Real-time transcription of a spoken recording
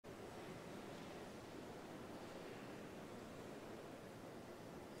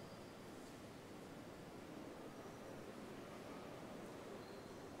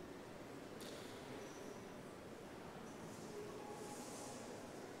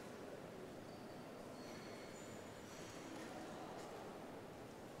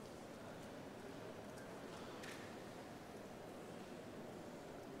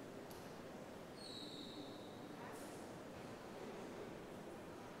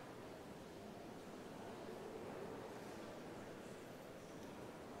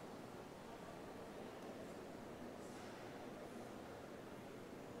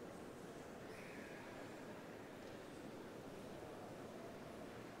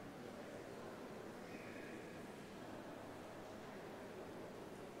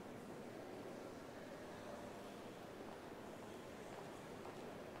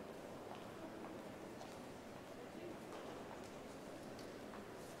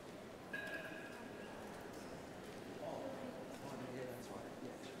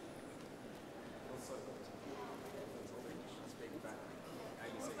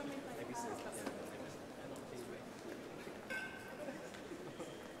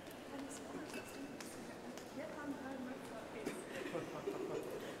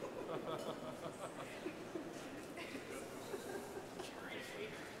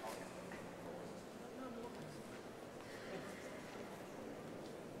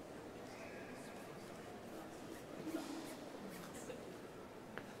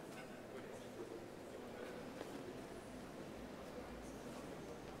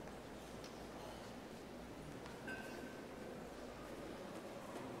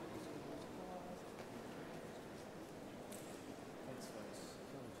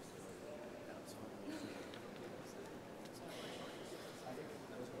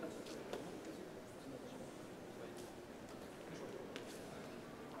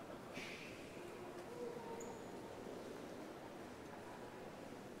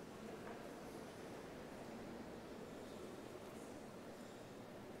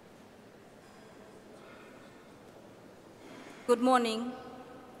Good morning,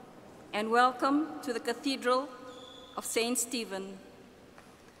 and welcome to the Cathedral of St. Stephen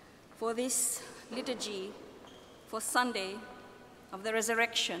for this liturgy for Sunday of the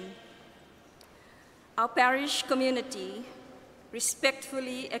Resurrection. Our parish community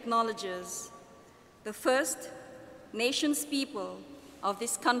respectfully acknowledges the First Nations people of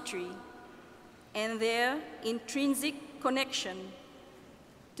this country and their intrinsic connection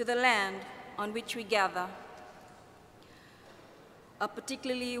to the land on which we gather. A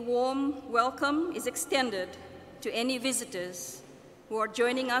particularly warm welcome is extended to any visitors who are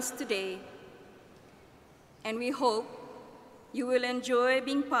joining us today, and we hope you will enjoy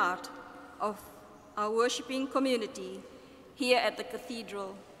being part of our worshiping community here at the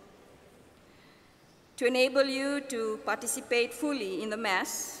Cathedral. To enable you to participate fully in the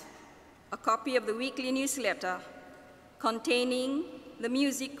Mass, a copy of the weekly newsletter containing the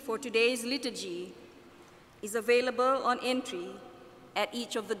music for today's liturgy is available on entry at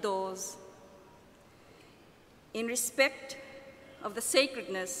each of the doors. In respect of the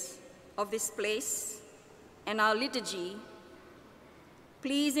sacredness of this place and our liturgy,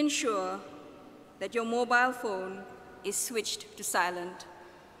 please ensure that your mobile phone is switched to silent.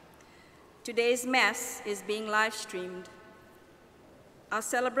 Today's Mass is being live streamed. Our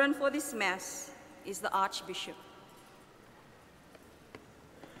celebrant for this Mass is the Archbishop.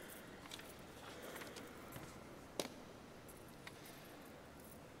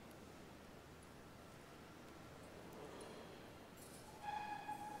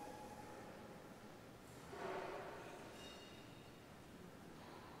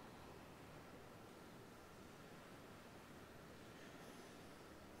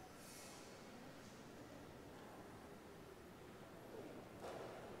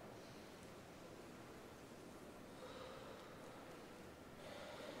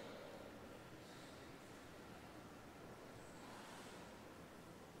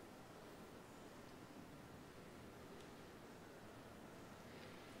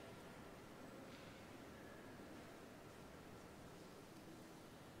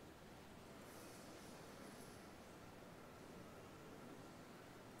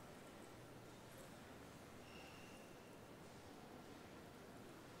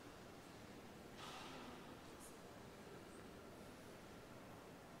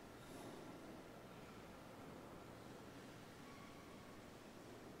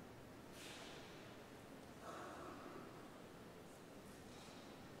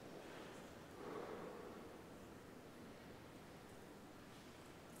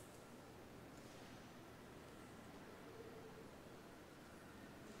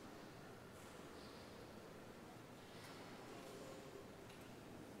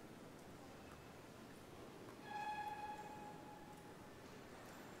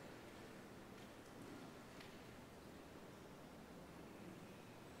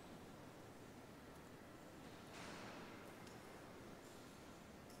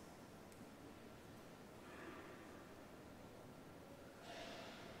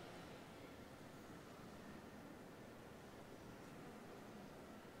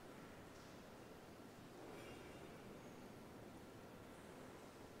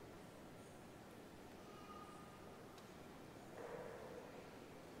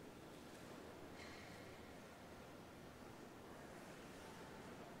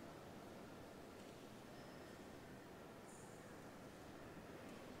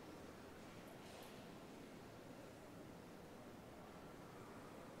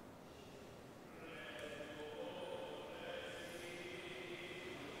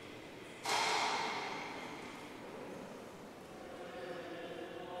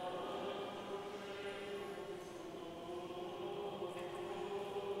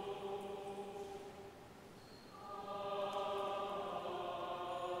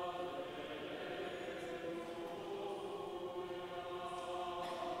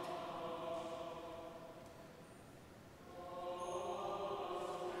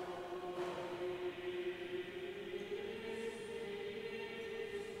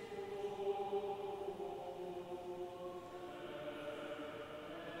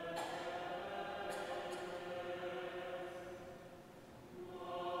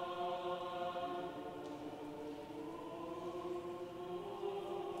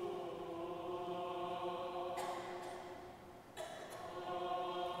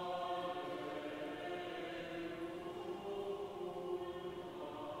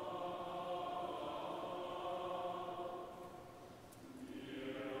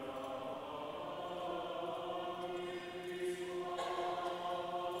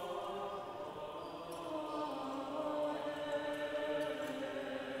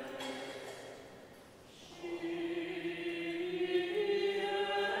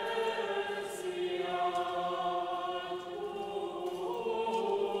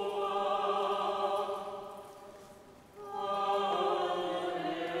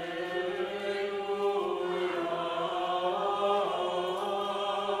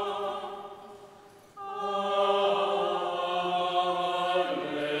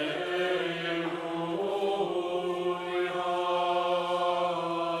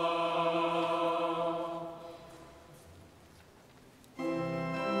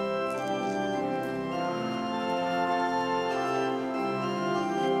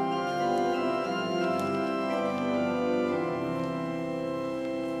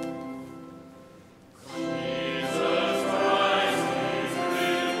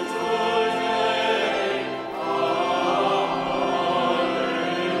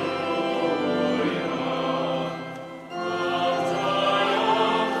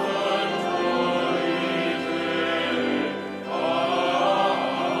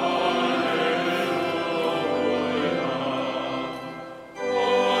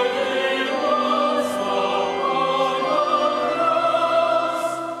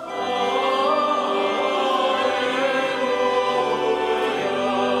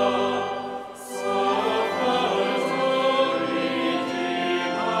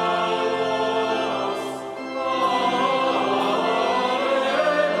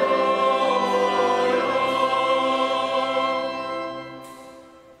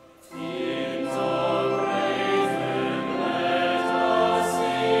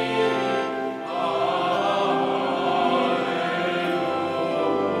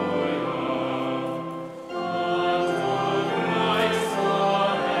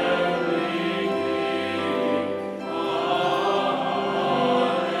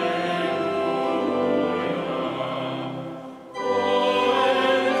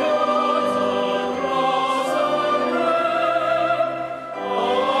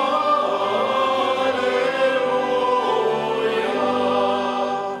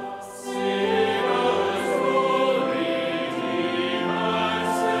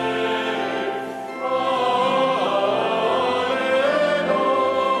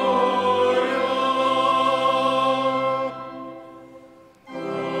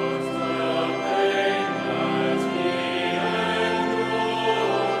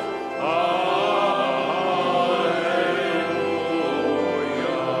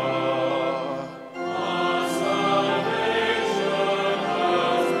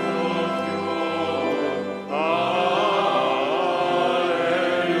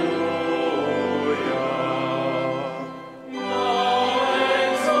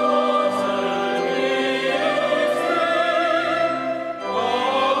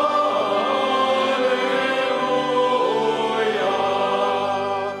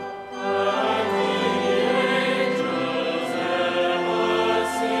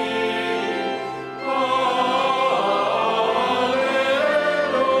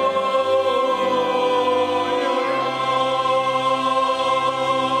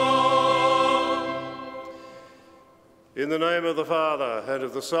 the name of the Father, and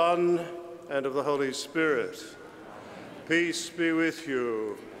of the Son, and of the Holy Spirit. Peace be with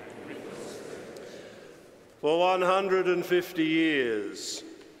you. For 150 years,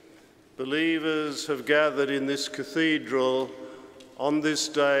 believers have gathered in this cathedral on this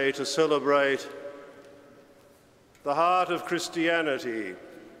day to celebrate the heart of Christianity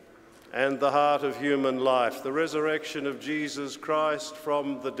and the heart of human life, the resurrection of Jesus Christ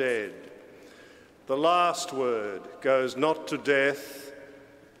from the dead. The last word goes not to death,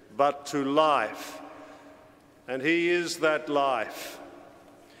 but to life, and he is that life.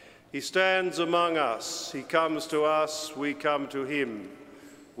 He stands among us, he comes to us, we come to him.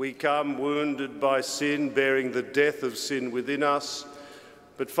 We come wounded by sin, bearing the death of sin within us,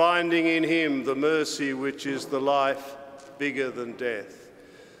 but finding in him the mercy which is the life bigger than death.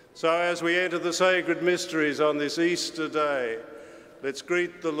 So as we enter the sacred mysteries on this Easter day, let's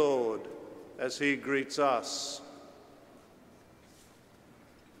greet the Lord as he greets us.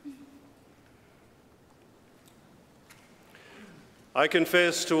 I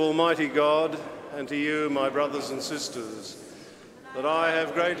confess to Almighty God and to you, my brothers and sisters, that I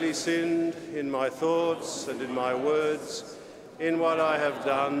have greatly sinned in my thoughts and in my words, in what I have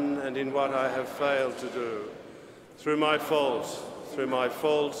done and in what I have failed to do, through my fault, through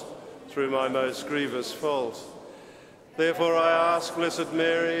my most grievous fault. Therefore I ask Blessed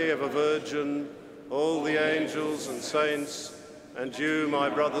Mary, ever Virgin, all the angels and saints, and you, my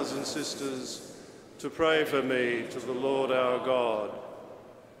brothers and sisters, to pray for me to the Lord our God.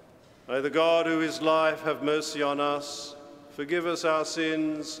 May the God who is life have mercy on us, forgive us our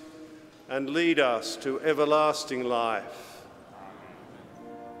sins, and lead us to everlasting life.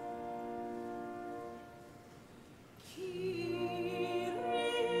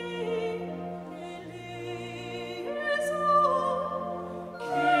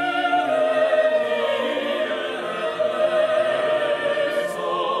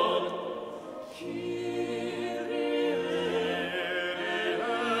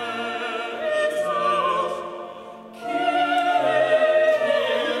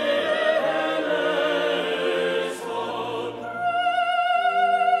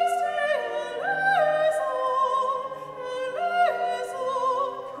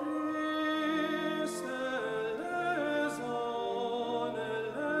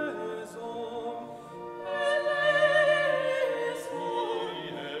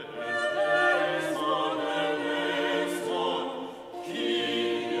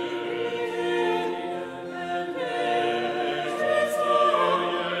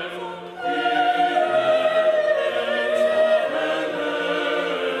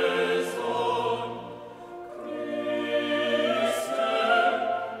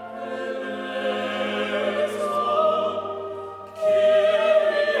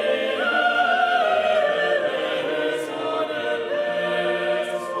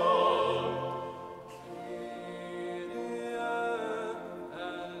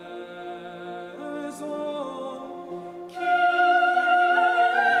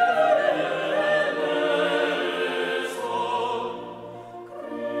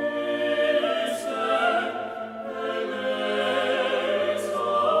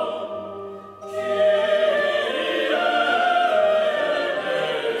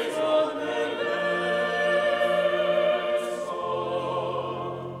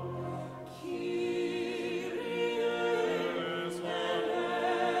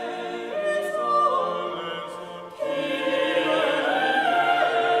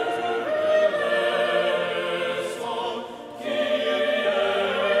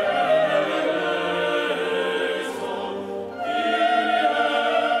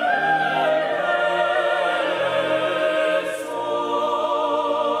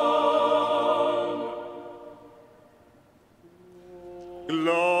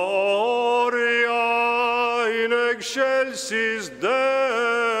 Excelsis Deo.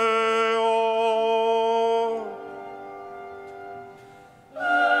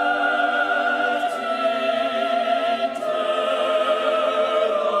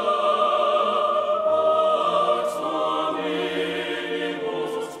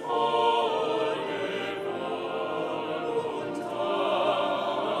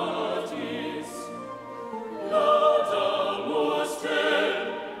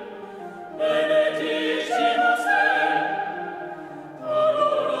 Benedictimus te,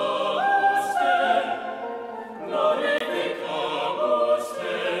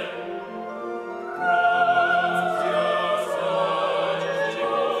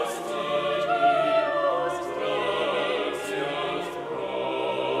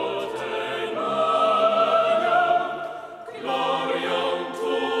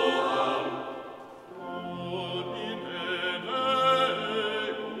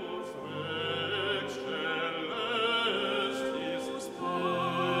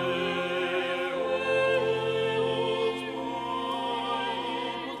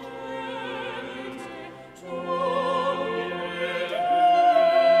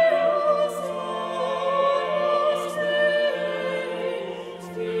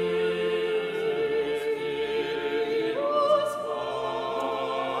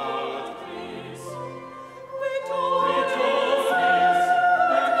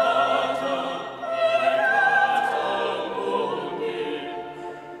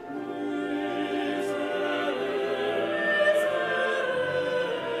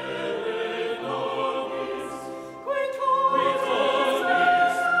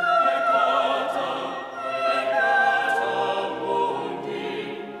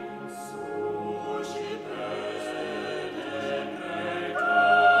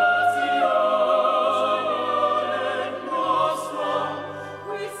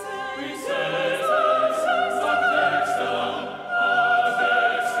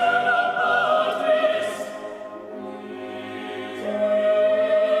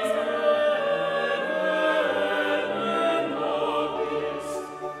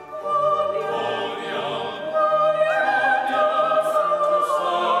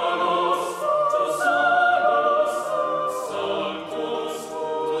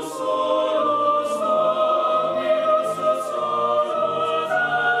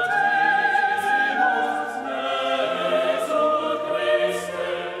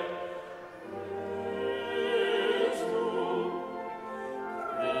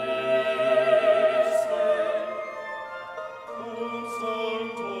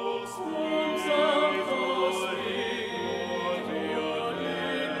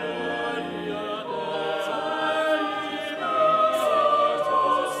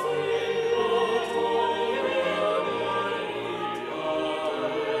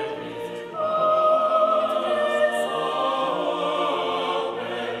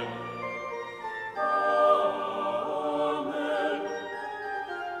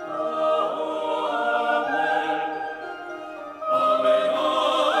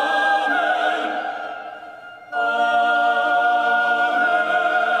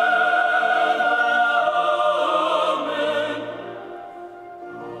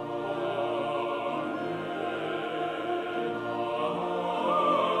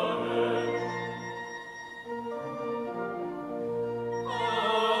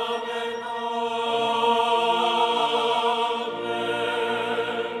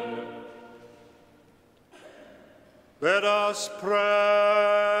 Let us pray.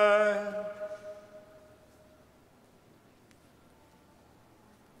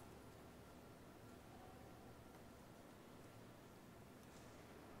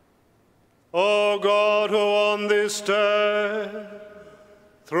 O God, who on this day,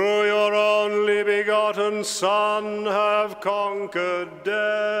 through your only begotten Son, have conquered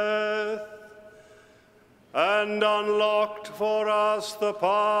death and unlocked for us the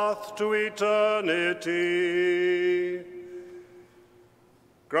path to eternity,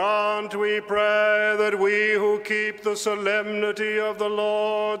 grant, we pray, that we who keep the solemnity of the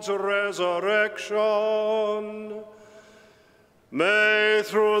Lord's resurrection may,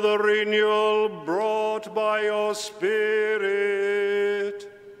 through the renewal brought by your Spirit,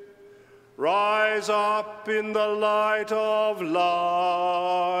 rise up in the light of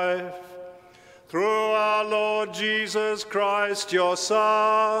life. Through our Lord Jesus Christ, your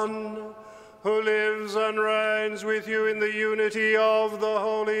Son, who lives and reigns with you in the unity of the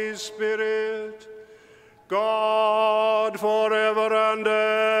Holy Spirit, God, forever and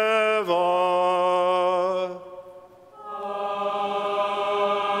ever.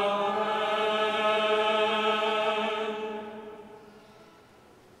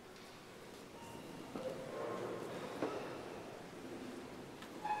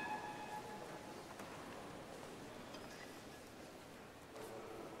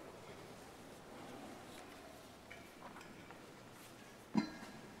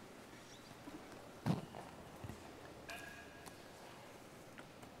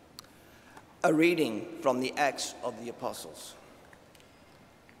 A reading from the Acts of the Apostles.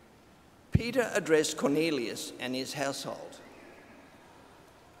 Peter addressed Cornelius and his household.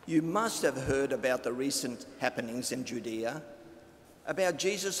 You must have heard about the recent happenings in Judea, about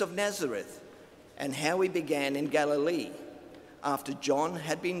Jesus of Nazareth, and how he began in Galilee after John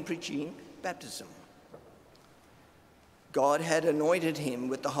had been preaching baptism. God had anointed him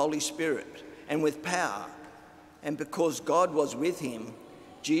with the Holy Spirit and with power, and because God was with him,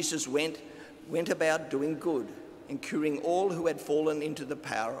 Jesus went about doing good and curing all who had fallen into the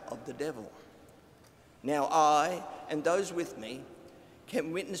power of the devil. Now I and those with me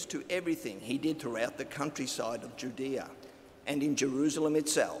can witness to everything he did throughout the countryside of Judea and in Jerusalem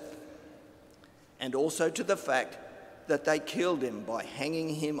itself, and also to the fact that they killed him by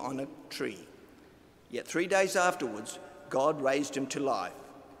hanging him on a tree. Yet 3 days afterwards, God raised him to life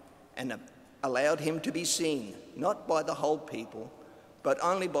and allowed him to be seen, not by the whole people, but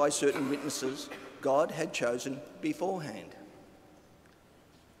only by certain witnesses God had chosen beforehand.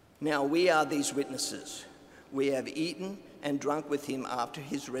 Now we are these witnesses. We have eaten and drunk with him after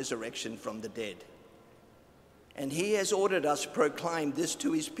his resurrection from the dead. And he has ordered us to proclaim this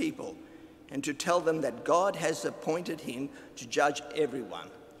to his people and to tell them that God has appointed him to judge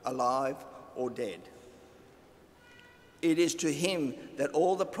everyone, alive or dead. It is to him that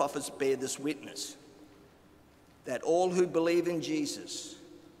all the prophets bear this witness, that all who believe in Jesus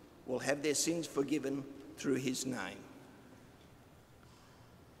will have their sins forgiven through his name.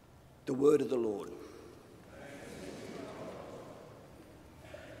 The word of the Lord.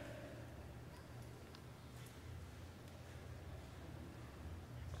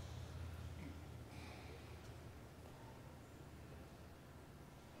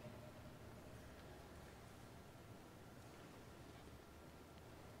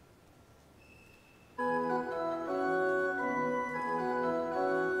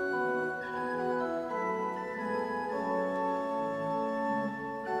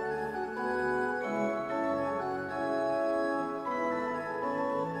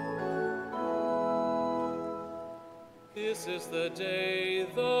 This is the day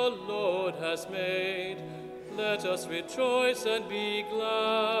the Lord has made. Let us rejoice and be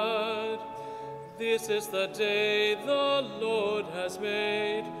glad. This is the day the Lord has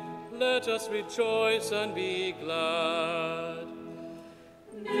made. Let us rejoice and be glad.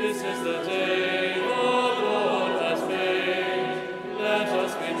 This is the day the Lord has made. Let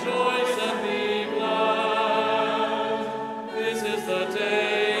us rejoice and be glad. This is the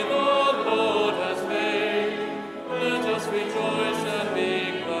day the Lord has made. Let us rejoice and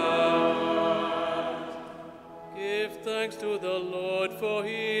be glad. Give thanks to the Lord, for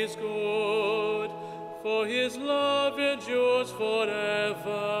he is good, for his love endures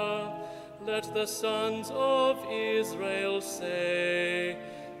forever. Let the sons of Israel say,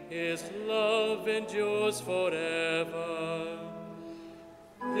 his love endures forever.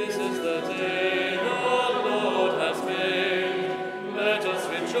 This is the day the Lord has made. Let us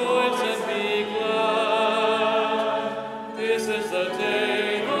rejoice and be glad. This is the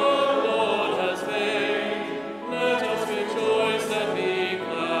day the Lord has made. Let us rejoice and be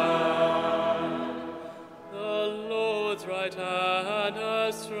glad. The Lord's right hand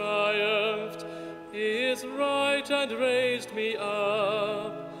has triumphed. He is right and raised me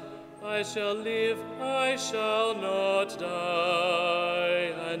up. I shall live, I shall not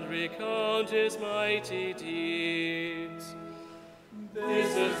die, and recount his mighty deeds.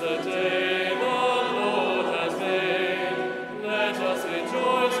 This is the day the Lord has made. Let us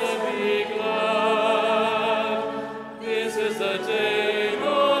rejoice and be glad. This is the day the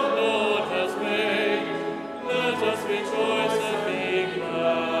Lord has made. Let us rejoice and be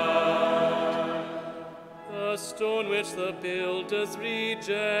glad. The stone which the builders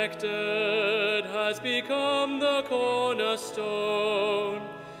rejected has become the cornerstone.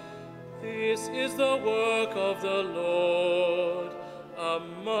 This is the work of the Lord, a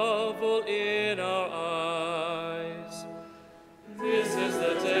marvel in our eyes. This is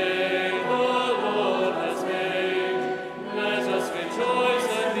the day the Lord has made. Let us rejoice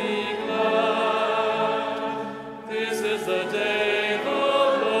and be glad. This is the day the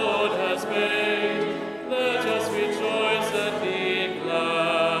Lord has made. Let us rejoice and be glad.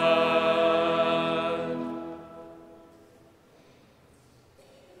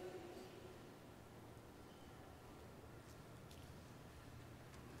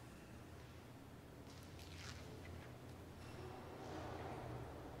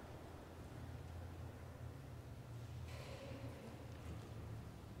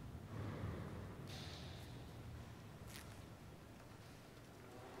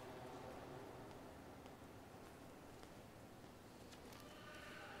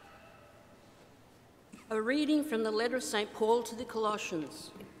 A reading from the letter of St. Paul to the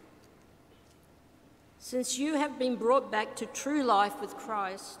Colossians. Since you have been brought back to true life with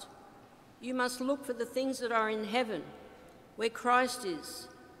Christ, you must look for the things that are in heaven, where Christ is,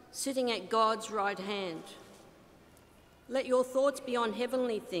 sitting at God's right hand. Let your thoughts be on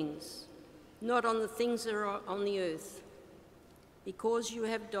heavenly things, not on the things that are on the earth, because you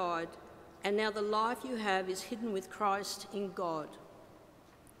have died, and now the life you have is hidden with Christ in God.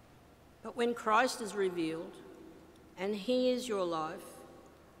 But when Christ is revealed, and he is your life,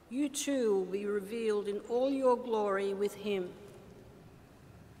 you too will be revealed in all your glory with him.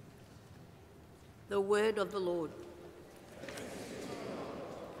 The word of the Lord.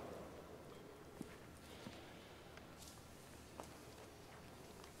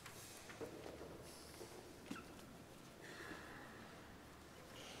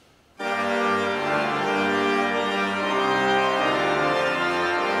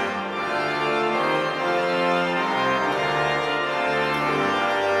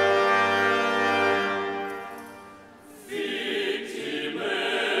 Victime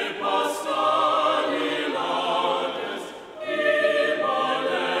pascali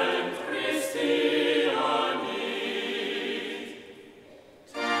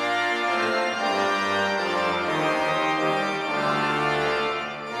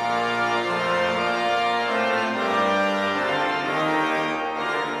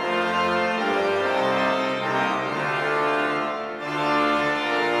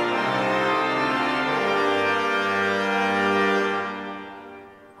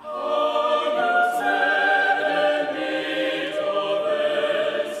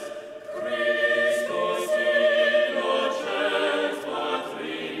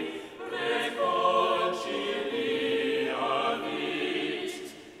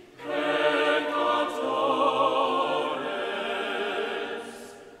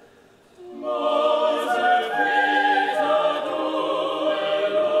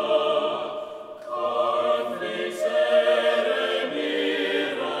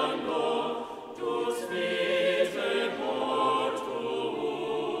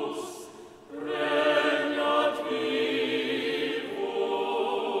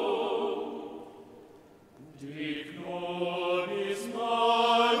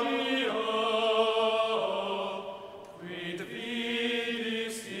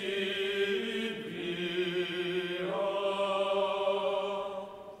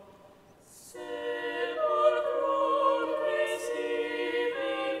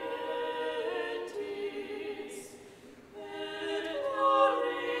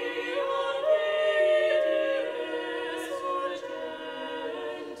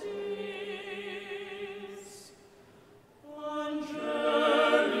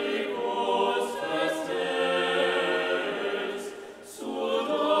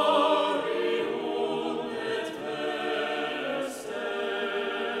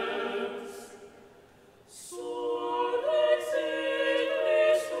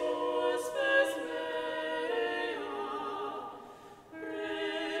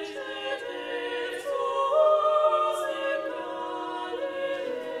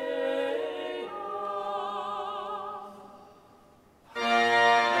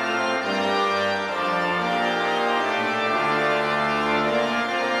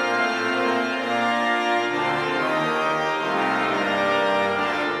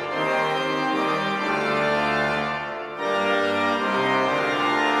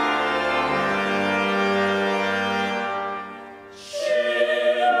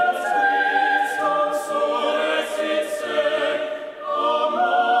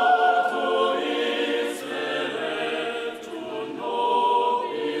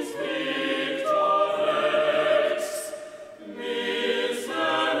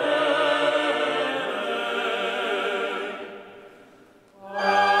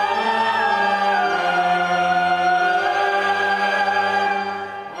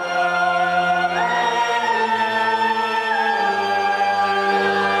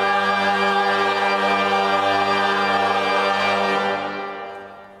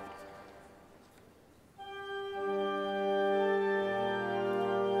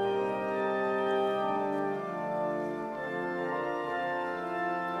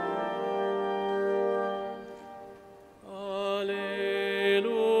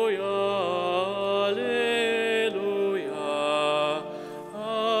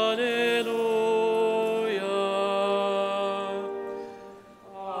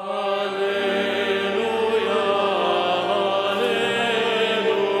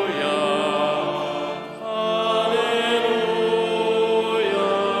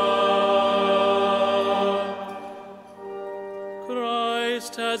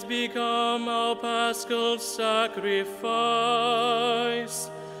has become our paschal sacrifice,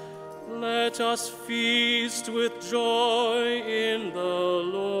 let us feast with joy in the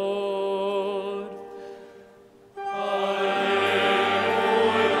Lord.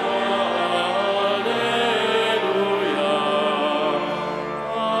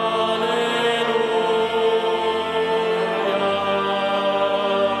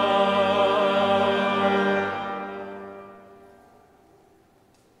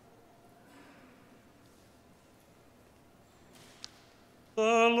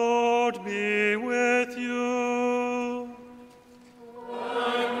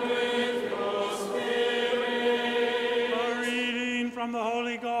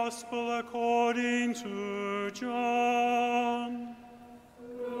 According to John.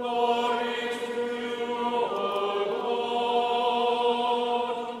 Glory to you, O Lord.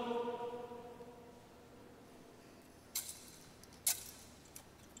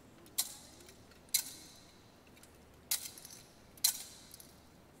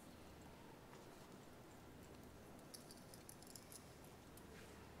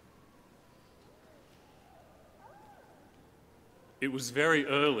 It was very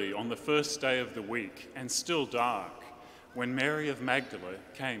early on the first day of the week, and still dark, when Mary of Magdala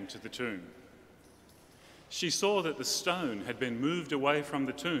came to the tomb. She saw that the stone had been moved away from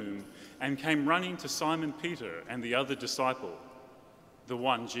the tomb and came running to Simon Peter and the other disciple, the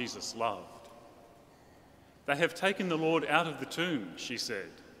one Jesus loved. "They have taken the Lord out of the tomb," she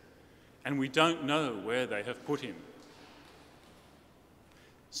said, "and we don't know where they have put him."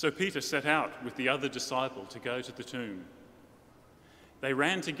 So Peter set out with the other disciple to go to the tomb. They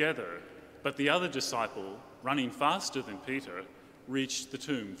ran together, but the other disciple, running faster than Peter, reached the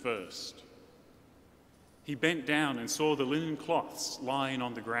tomb first. He bent down and saw the linen cloths lying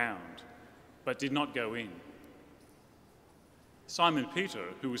on the ground, but did not go in. Simon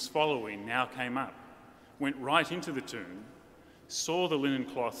Peter, who was following, now came up, went right into the tomb, saw the linen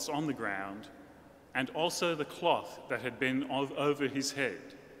cloths on the ground, and also the cloth that had been over his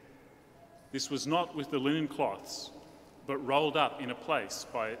head. This was not with the linen cloths, but rolled up in a place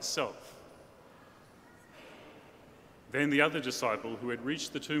by itself. Then the other disciple, who had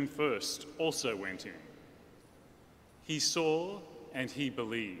reached the tomb first, also went in. He saw and he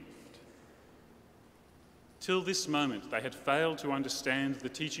believed. Till this moment they had failed to understand the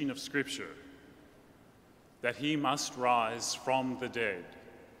teaching of Scripture, that he must rise from the dead.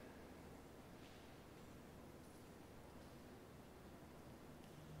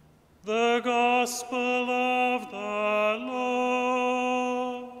 The Gospel of the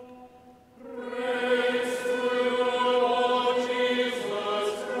Lord. Praise to you, Lord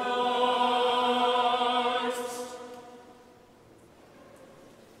Jesus Christ.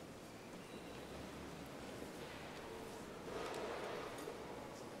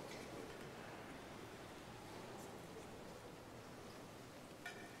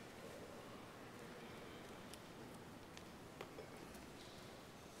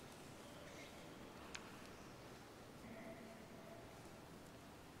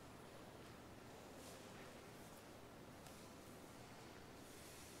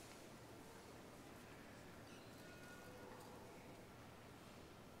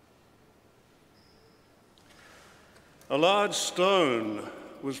 A large stone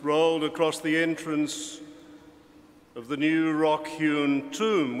was rolled across the entrance of the new rock-hewn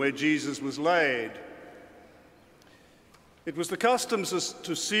tomb where Jesus was laid. It was the custom to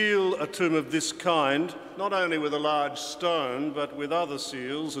seal a tomb of this kind, not only with a large stone, but with other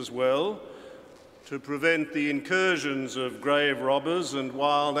seals as well, to prevent the incursions of grave robbers and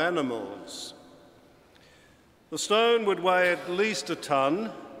wild animals. The stone would weigh at least a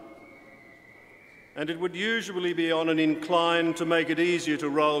ton, and it would usually be on an incline to make it easier to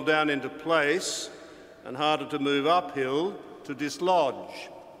roll down into place and harder to move uphill to dislodge.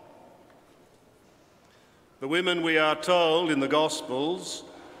 The women, we are told in the Gospels,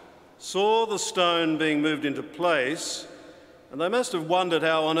 saw the stone being moved into place, and they must have wondered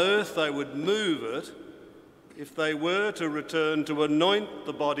how on earth they would move it if they were to return to anoint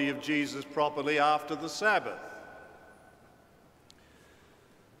the body of Jesus properly after the Sabbath.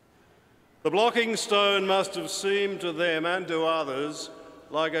 The blocking stone must have seemed to them and to others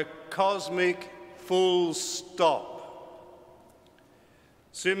like a cosmic full stop,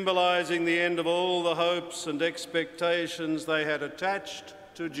 symbolising the end of all the hopes and expectations they had attached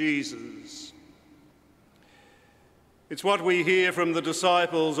to Jesus. It's what we hear from the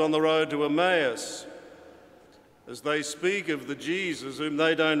disciples on the road to Emmaus as they speak of the Jesus whom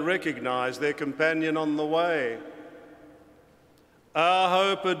they don't recognise, their companion on the way. Our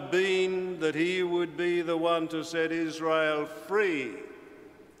hope had been that he would be the one to set Israel free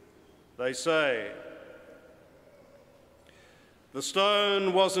they say. The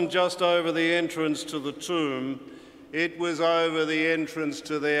stone wasn't just over the entrance to the tomb, it was over the entrance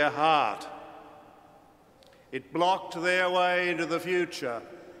to their heart. It blocked their way into the future.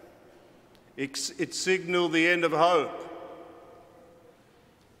 It signalled the end of hope.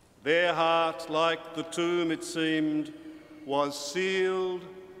 Their heart, like the tomb, it seemed, was sealed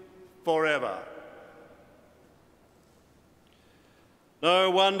forever.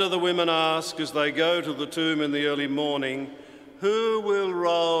 No wonder the women ask as they go to the tomb in the early morning, "Who will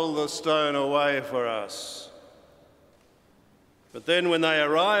roll the stone away for us?" But then when they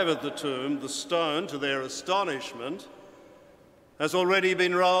arrive at the tomb, the stone, to their astonishment, has already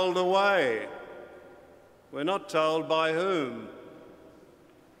been rolled away. We're not told by whom.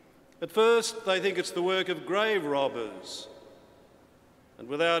 At first, they think it's the work of grave robbers. And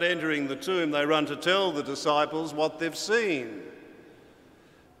without entering the tomb, they run to tell the disciples what they've seen.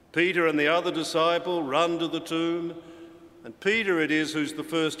 Peter and the other disciple run to the tomb, and Peter it is who's the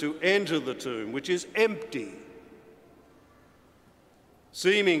first to enter the tomb, which is empty,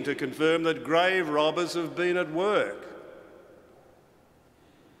 seeming to confirm that grave robbers have been at work.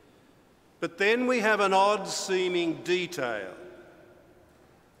 But then we have an odd-seeming detail.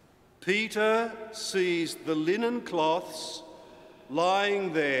 Peter sees the linen cloths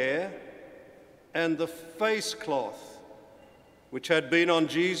lying there and the face cloth, which had been on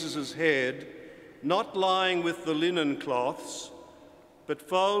Jesus' head, not lying with the linen cloths, but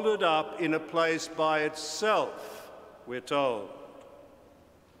folded up in a place by itself, we're told.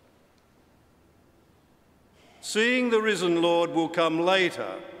 Seeing the risen Lord will come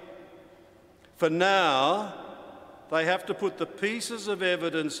later. For now, they have to put the pieces of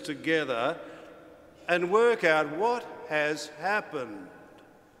evidence together and work out what has happened.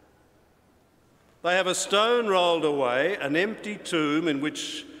 They have a stone rolled away, an empty tomb in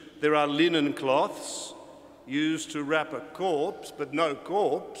which there are linen cloths used to wrap a corpse, but no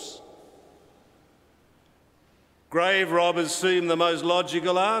corpse. Grave robbers seem the most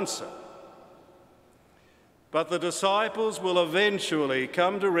logical answer. But the disciples will eventually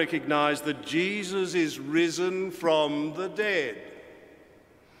come to recognise that Jesus is risen from the dead.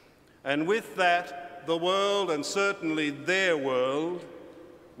 And with that, the world, and certainly their world,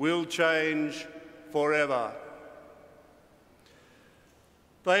 will change forever.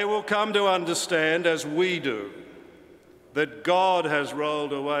 They will come to understand, as we do, that God has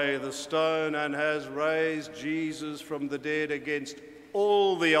rolled away the stone and has raised Jesus from the dead against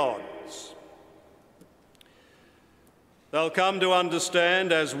all the odds. They'll come to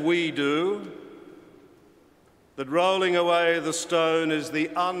understand, as we do, that rolling away the stone is the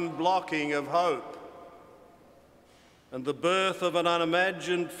unblocking of hope and the birth of an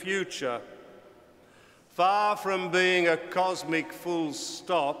unimagined future. Far from being a cosmic full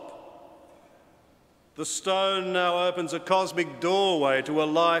stop, the stone now opens a cosmic doorway to a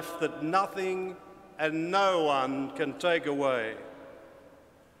life that nothing and no one can take away.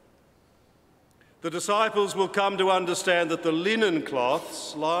 The disciples will come to understand that the linen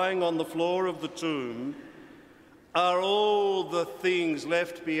cloths lying on the floor of the tomb are all the things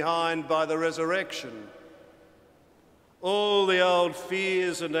left behind by the resurrection. All the old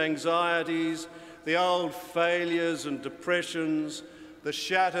fears and anxieties, the old failures and depressions, the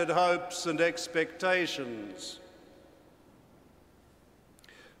shattered hopes and expectations.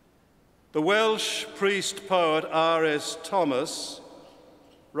 The Welsh priest-poet R.S. Thomas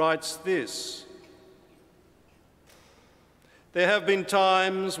writes this: "There have been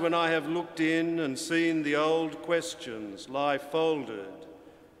times when I have looked in and seen the old questions lie folded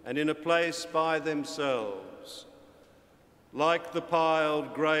and in a place by themselves, like the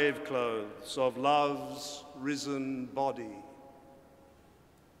piled grave clothes of love's risen body."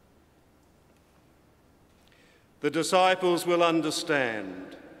 The disciples will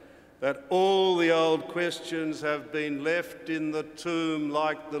understand that all the old questions have been left in the tomb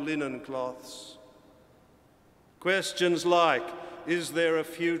like the linen cloths. Questions like, is there a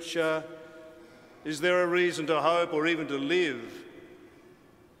future? Is there a reason to hope or even to live?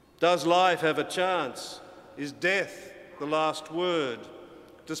 Does life have a chance? Is death the last word?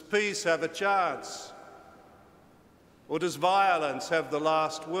 Does peace have a chance? Or does violence have the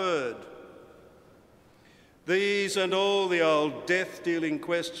last word? These and all the old death-dealing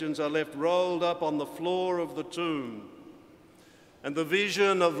questions are left rolled up on the floor of the tomb, and the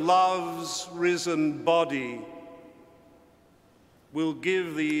vision of love's risen body will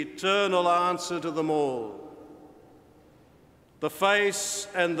give the eternal answer to them all. The face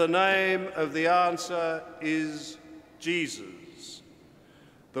and the name of the answer is Jesus,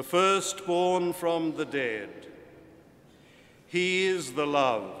 the firstborn from the dead. He is the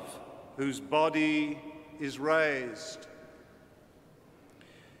love whose body is raised.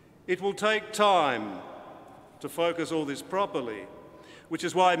 It will take time to focus all this properly, which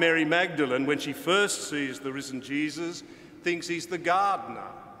is why Mary Magdalene, when she first sees the risen Jesus, thinks he's the gardener.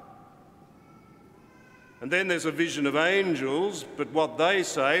 And then there's a vision of angels, but what they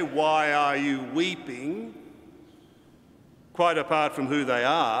say, "Why are you weeping?" quite apart from who they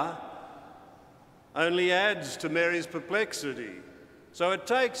are, only adds to Mary's perplexity. So it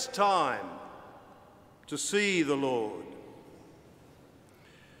takes time to see the Lord.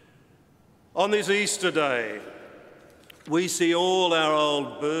 On this Easter day, we see all our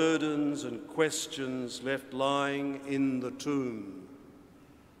old burdens and questions left lying in the tomb.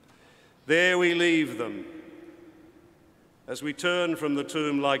 There we leave them as we turn from the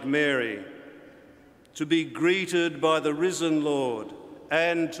tomb like Mary to be greeted by the risen Lord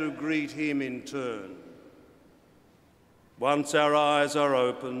and to greet him in turn. Once our eyes are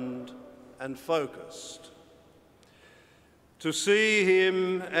opened and focused, to see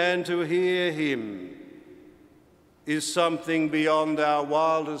him and to hear him is something beyond our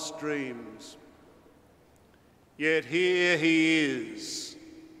wildest dreams. Yet here he is,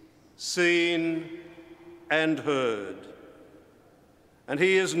 seen and heard. And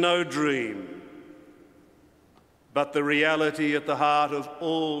he is no dream, but the reality at the heart of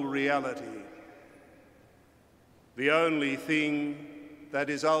all reality, the only thing that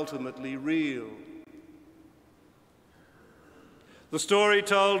is ultimately real. The story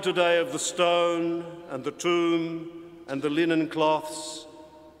told today of the stone and the tomb and the linen cloths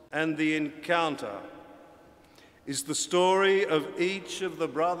and the encounter is the story of each of the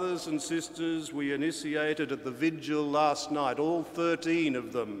brothers and sisters we initiated at the vigil last night, all 13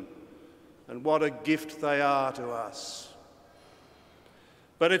 of them, and what a gift they are to us.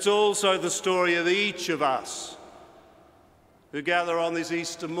 But it's also the story of each of us who gather on this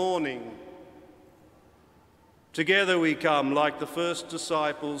Easter morning. Together we come, like the first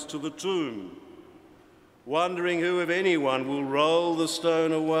disciples, to the tomb, wondering who, if anyone, will roll the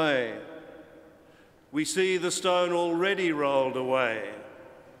stone away. We see the stone already rolled away,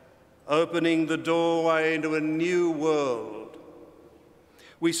 opening the doorway into a new world.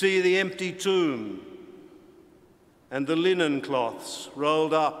 We see the empty tomb and the linen cloths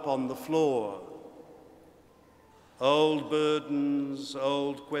rolled up on the floor. Old burdens,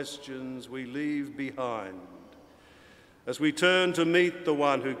 old questions we leave behind as we turn to meet the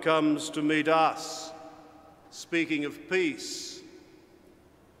one who comes to meet us, speaking of peace.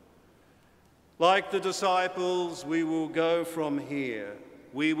 Like the disciples, we will go from here.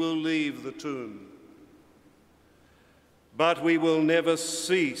 We will leave the tomb. But we will never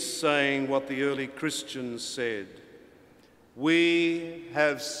cease saying what the early Christians said: "We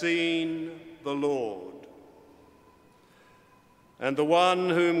have seen the Lord." And the one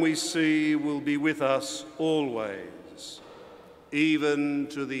whom we see will be with us always, even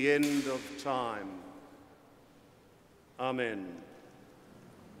to the end of time. Amen.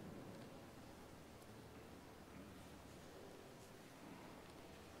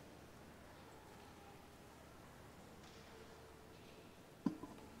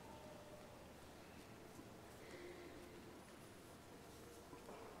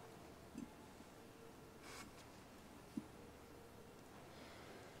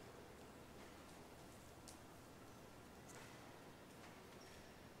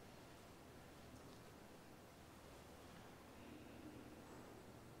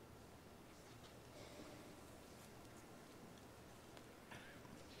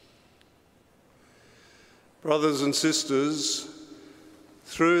 Brothers and sisters,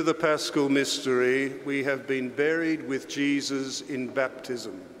 through the Paschal mystery, we have been buried with Jesus in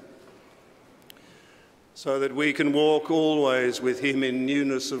baptism, so that we can walk always with him in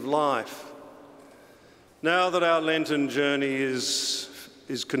newness of life. Now that our Lenten journey is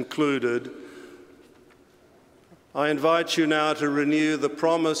concluded, I invite you now to renew the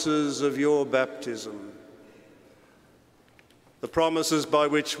promises of your baptism, the promises by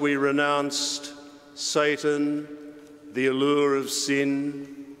which we renounced Satan, the allure of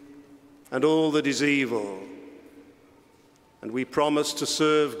sin, and all that is evil. And we promise to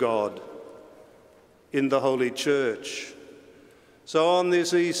serve God in the Holy Church. So on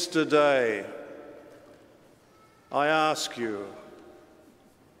this Easter day, I ask you,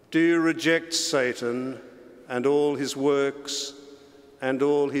 do you reject Satan and all his works and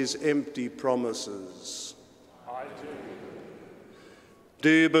all his empty promises? I do. Do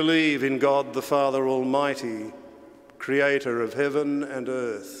you believe in God the Father Almighty, creator of heaven and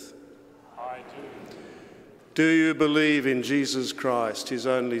earth? I do. Do you believe in Jesus Christ, his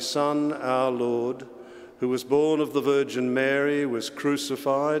only Son, our Lord, who was born of the Virgin Mary, was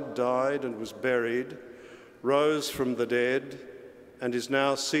crucified, died, and was buried, rose from the dead, and is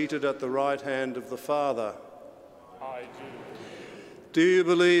now seated at the right hand of the Father. I do. Do you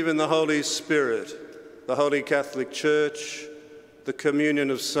believe in the Holy Spirit, the Holy Catholic Church, the communion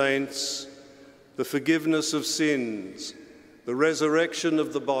of saints, the forgiveness of sins, the resurrection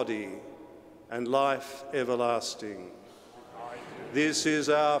of the body, and life everlasting? This is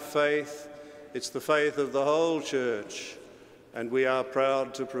our faith. It's the faith of the whole Church, and we are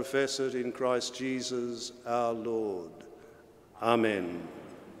proud to profess it in Christ Jesus our Lord. Amen.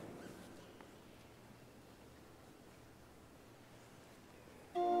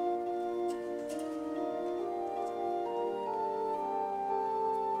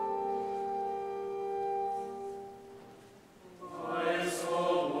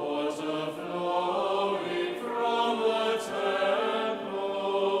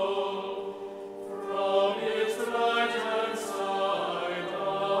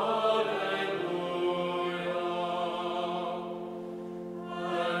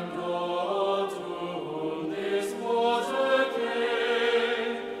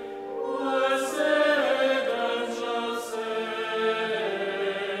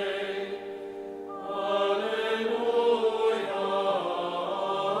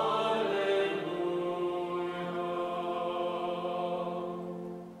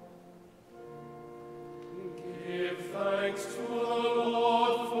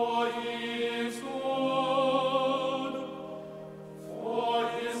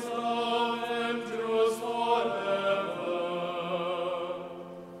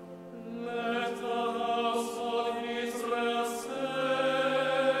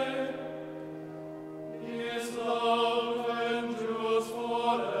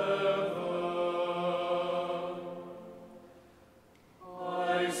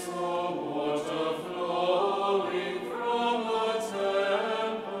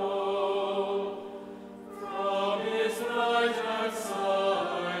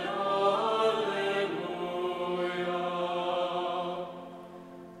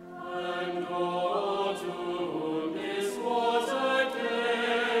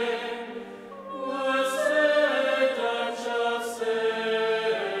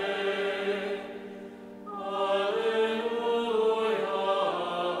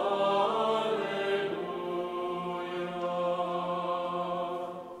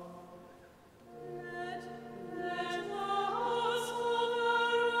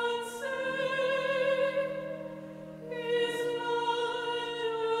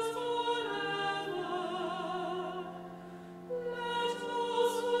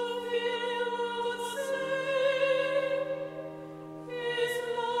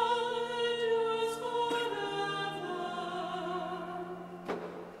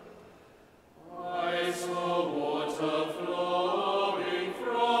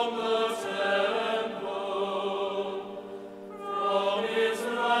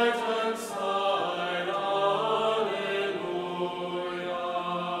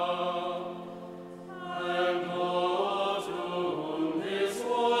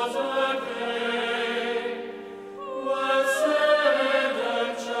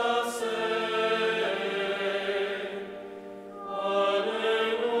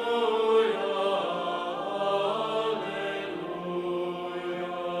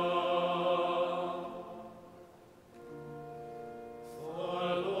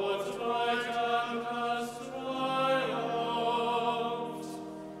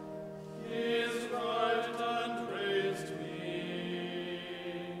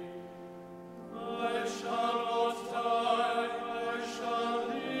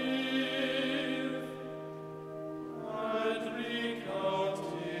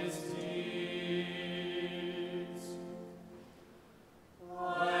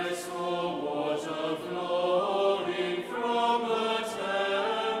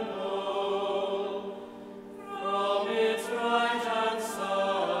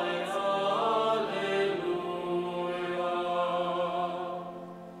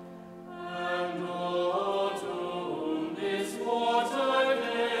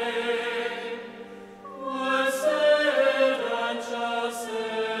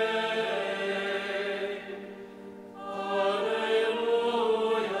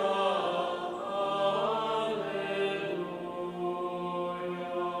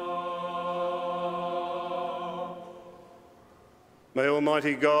 May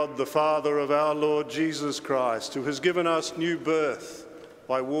Almighty God, the Father of our Lord Jesus Christ, who has given us new birth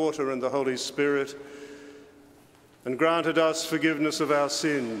by water and the Holy Spirit, and granted us forgiveness of our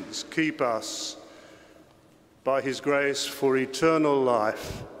sins, keep us by his grace for eternal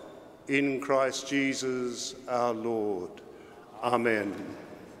life in Christ Jesus our Lord. Amen.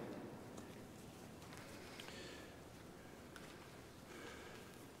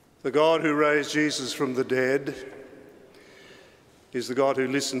 The God who raised Jesus from the dead is the God who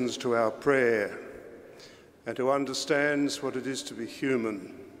listens to our prayer and who understands what it is to be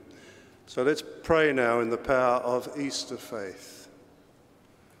human. So let's pray now in the power of Easter faith.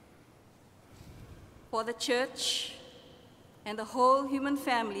 For the Church and the whole human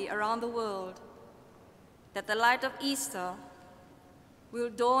family around the world, that the light of Easter will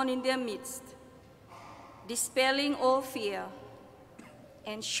dawn in their midst, dispelling all fear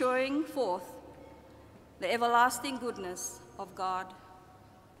and showing forth the everlasting goodness of God.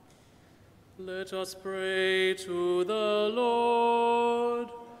 Let us pray to the Lord.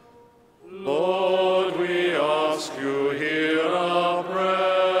 Lord, we ask you, hear our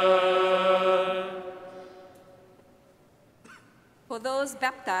prayer. For those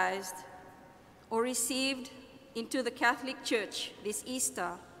baptized or received into the Catholic Church this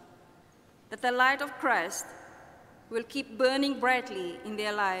Easter, that the light of Christ will keep burning brightly in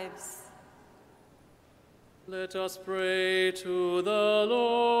their lives. Let us pray to the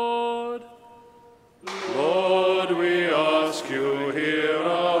Lord. Lord, we ask you, hear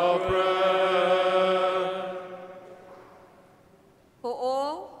our prayer. For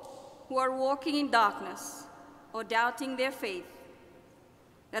all who are walking in darkness or doubting their faith,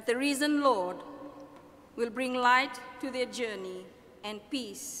 that the risen Lord will bring light to their journey and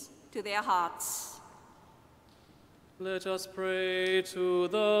peace to their hearts. Let us pray to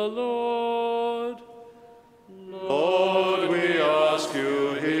the Lord. Lord, we ask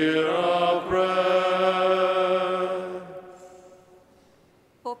you, hear our prayer.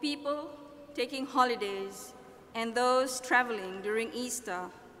 For people taking holidays and those traveling during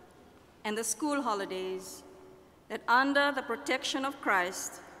Easter and the school holidays, that under the protection of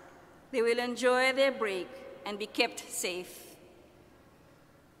Christ, they will enjoy their break and be kept safe.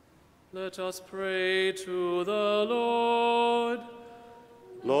 Let us pray to the Lord.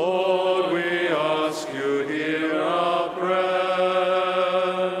 Lord, we ask you, hear our prayer.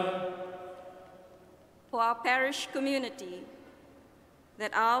 For our parish community,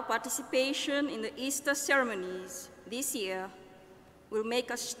 that our participation in the Easter ceremonies this year will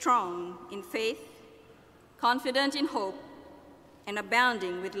make us strong in faith, confident in hope, and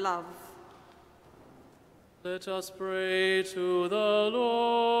abounding with love. Let us pray to the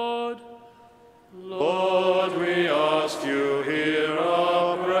Lord. Lord, we ask you, hear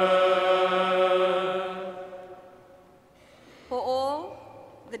our prayer. For all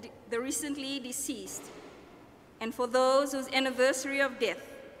the recently deceased, and for those whose anniversary of death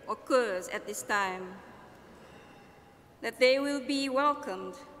occurs at this time, that they will be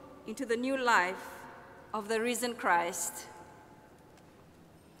welcomed into the new life of the risen Christ.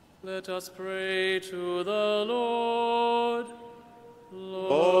 Let us pray to the Lord.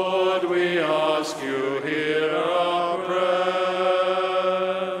 Lord, we ask you, hear our prayer.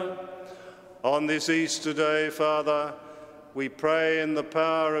 On this Easter day, Father, we pray in the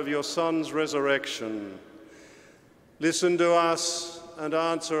power of your Son's resurrection. Listen to us and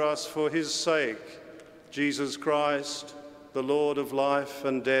answer us for his sake, Jesus Christ, the Lord of life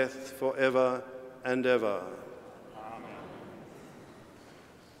and death, forever and ever.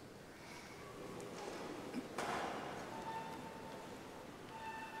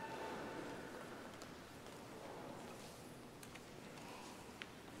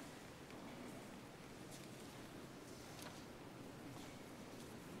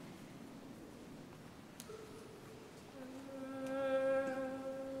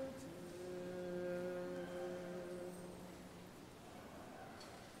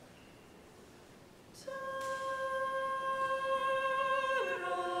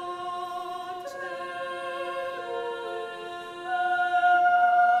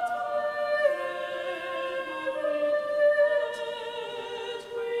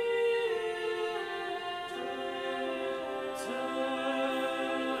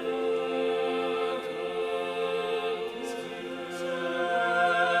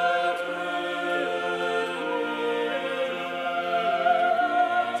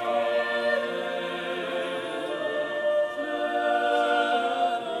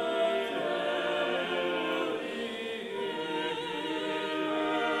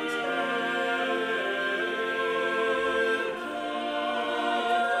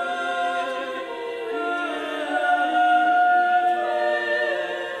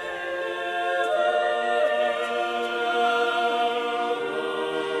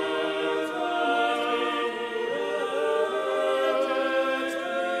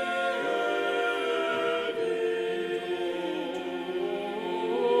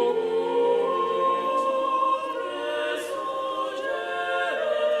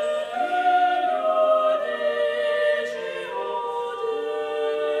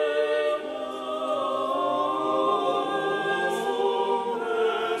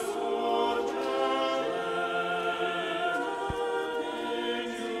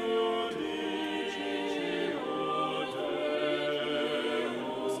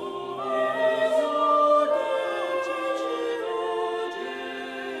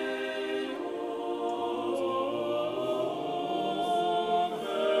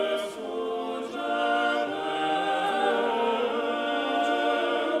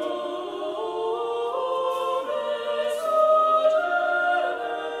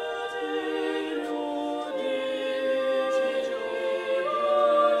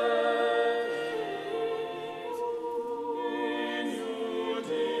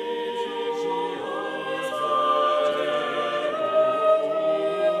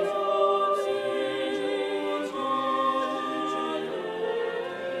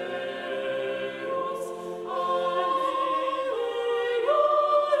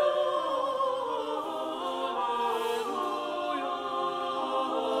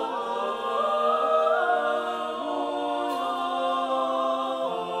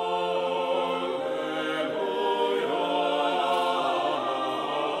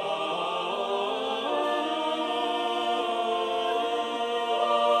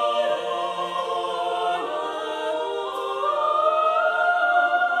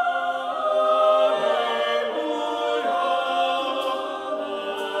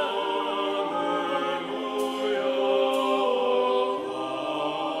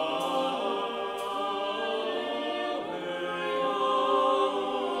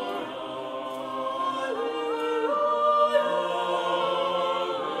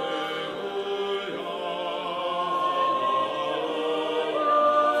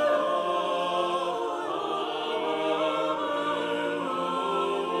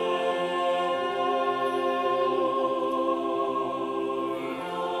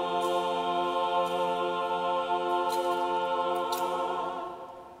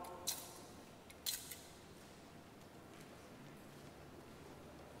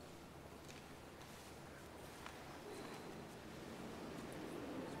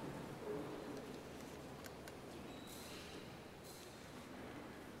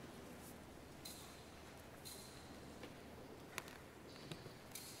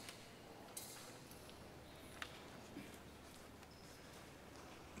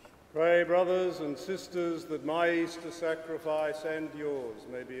 Pray, brothers and sisters, that my Easter sacrifice and yours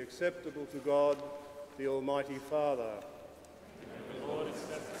may be acceptable to God, the Almighty Father. May the Lord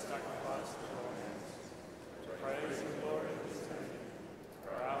accept the sacrifice of your hands, to praise and glory of his name,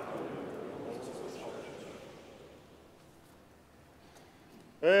 for our good and all his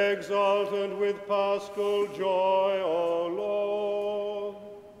church. Exultant with paschal joy, O Lord,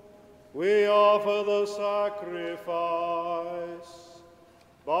 we offer the sacrifice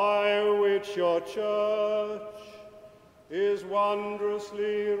by which your church is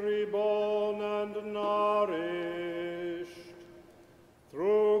wondrously reborn and nourished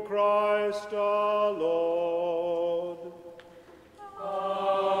through Christ our Lord. Amen.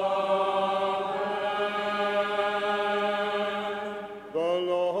 The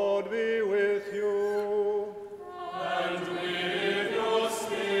Lord be with you. And with your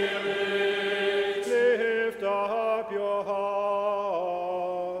spirit. Lift up your hearts.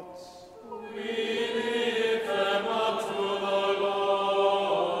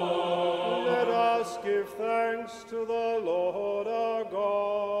 Thanks to the Lord our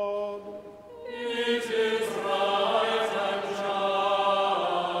God. It is right and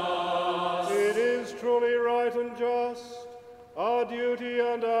just. It is truly right and just, our duty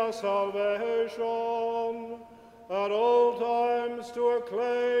and our salvation, at all times to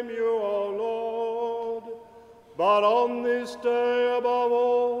acclaim you, O Lord, but on this day above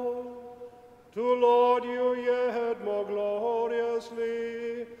all, to laud you yet more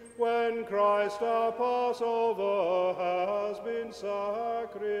gloriously, when Christ our Passover has been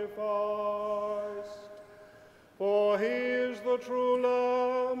sacrificed. For he is the true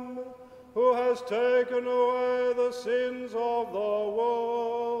Lamb, who has taken away the sins of the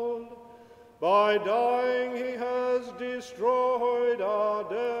world. By dying he has destroyed our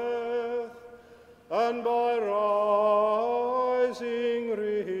death, and by rising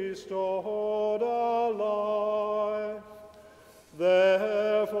restored our life.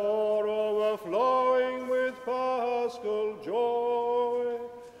 Therefore, overflowing with paschal joy,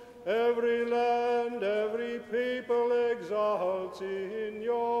 every land, every people exalts in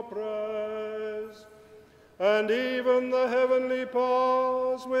your praise. And even the heavenly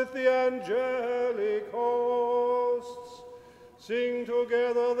powers with the angelic hosts sing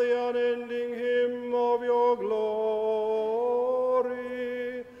together the unending hymn of your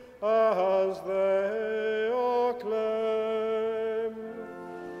glory as they acclaim.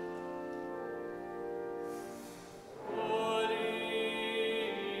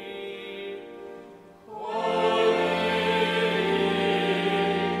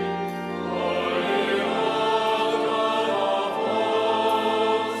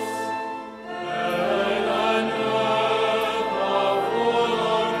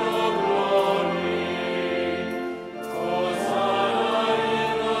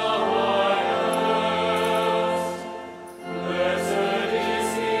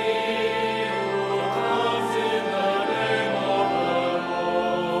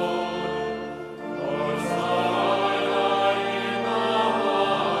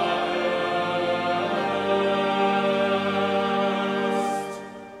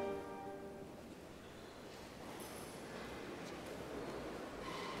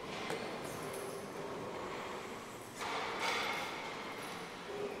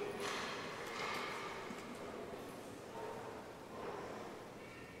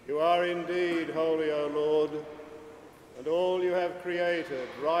 You are indeed holy, O Lord, and all you have created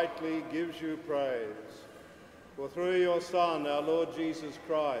rightly gives you praise. For through your Son, our Lord Jesus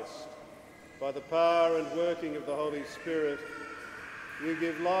Christ, by the power and working of the Holy Spirit, you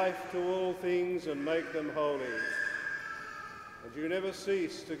give life to all things and make them holy. And you never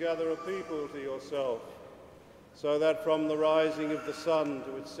cease to gather a people to yourself, so that from the rising of the sun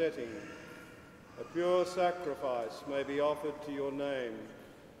to its setting, a pure sacrifice may be offered to your name.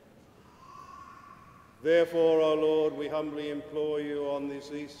 Therefore, O Lord, we humbly implore you on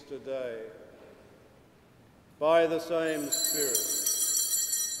this Easter day, by the same Spirit,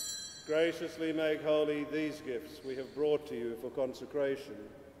 graciously make holy these gifts we have brought to you for consecration,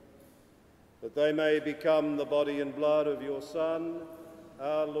 that they may become the body and blood of your Son,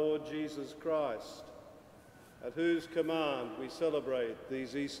 our Lord Jesus Christ, at whose command we celebrate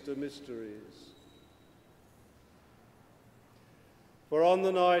these Easter mysteries. For on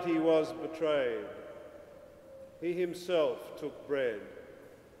the night he was betrayed, he himself took bread,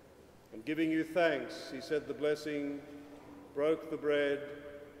 and giving you thanks, he said the blessing, broke the bread,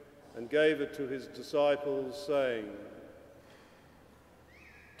 and gave it to his disciples, saying,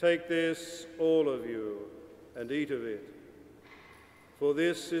 "Take this, all of you, and eat of it, for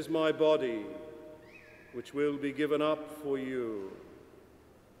this is my body, which will be given up for you.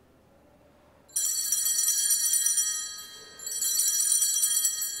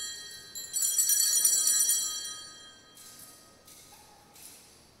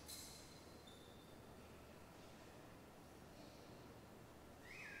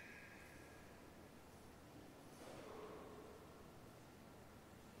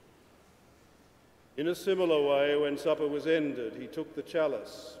 In a similar way, when supper was ended, he took the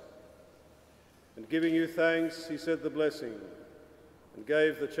chalice, and giving you thanks, he said the blessing, and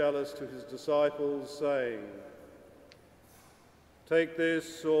gave the chalice to his disciples, saying, "Take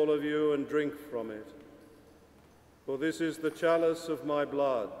this, all of you, and drink from it, for this is the chalice of my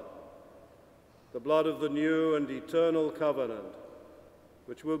blood, the blood of the new and eternal covenant,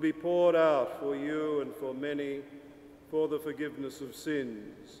 which will be poured out for you and for many for the forgiveness of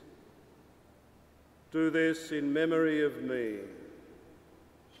sins. Do this in memory of me."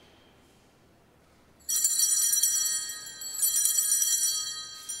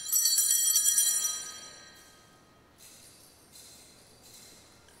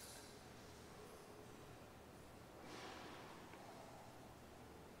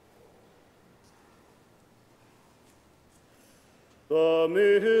 The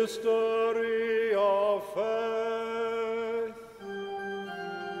mystery of faith.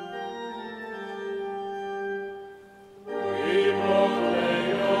 We proclaim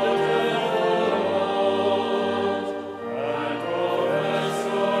your death, Lord, and profess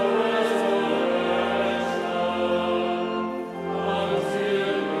your resurrection until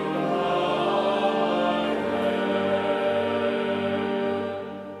you come again.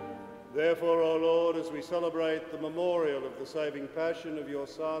 Therefore, O Lord, as we celebrate the memorial of the saving passion of your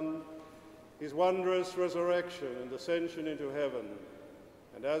Son, his wondrous resurrection and ascension into heaven,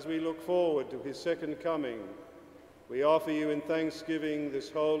 and as we look forward to his second coming, we offer you in thanksgiving this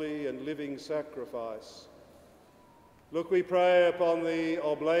holy and living sacrifice. Look, we pray, upon the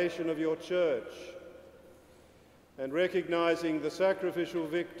oblation of your church, and recognizing the sacrificial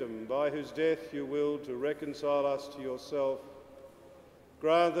victim by whose death you willed to reconcile us to yourself,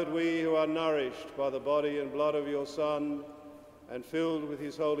 grant that we who are nourished by the body and blood of your Son and filled with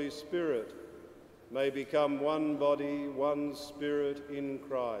his Holy Spirit may become one body, one spirit in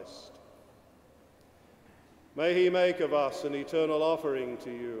Christ. May he make of us an eternal offering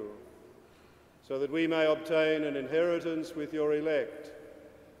to you, so that we may obtain an inheritance with your elect,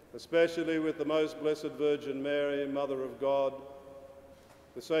 especially with the most blessed Virgin Mary, Mother of God,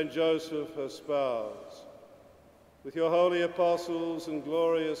 with Saint Joseph, her spouse, with your holy apostles and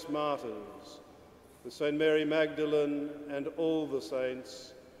glorious martyrs, with Saint Mary Magdalene and all the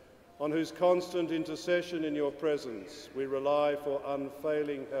saints, on whose constant intercession in your presence we rely for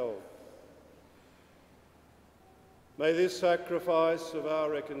unfailing help. May this sacrifice of our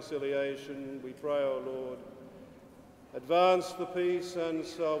reconciliation, we pray, O Lord, advance the peace and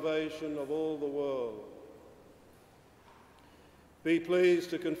salvation of all the world. Be pleased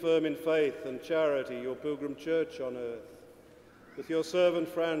to confirm in faith and charity your pilgrim church on earth, with your servant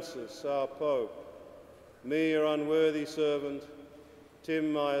Francis, our Pope, me, your unworthy servant,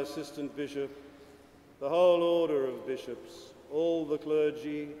 Tim, my assistant bishop, the whole order of bishops, all the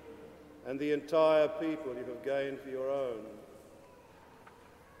clergy, and the entire people you have gained for your own.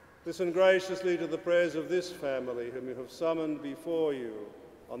 Listen graciously to the prayers of this family whom you have summoned before you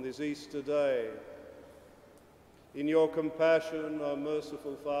on this Easter day. In your compassion, O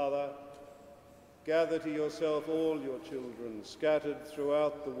merciful Father, gather to yourself all your children scattered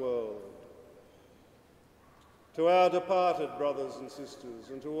throughout the world. To our departed brothers and sisters,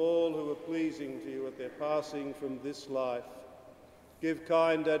 and to all who are pleasing to you at their passing from this life, give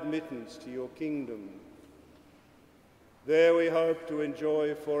kind admittance to your kingdom. There we hope to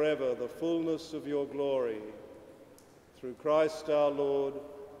enjoy forever the fullness of your glory. Through Christ our Lord,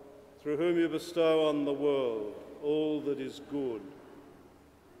 through whom you bestow on the world all that is good.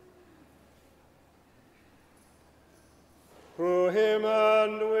 Through him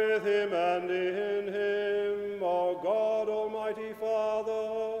and with him and in him, O God, Almighty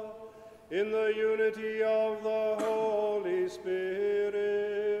Father, in the unity of the Holy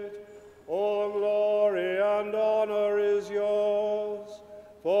Spirit, all glory and honor is yours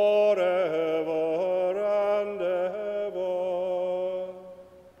forever and ever.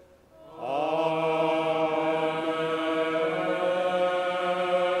 Amen.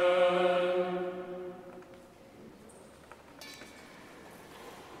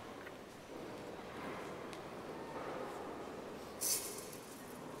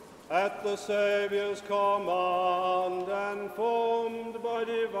 At the Saviour's command and formed by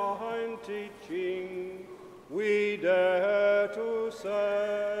divine teaching, we dare to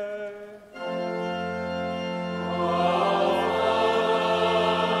say,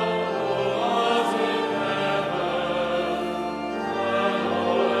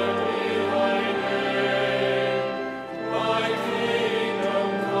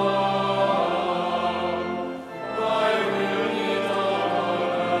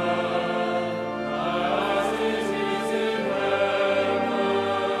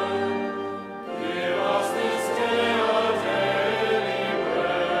 Give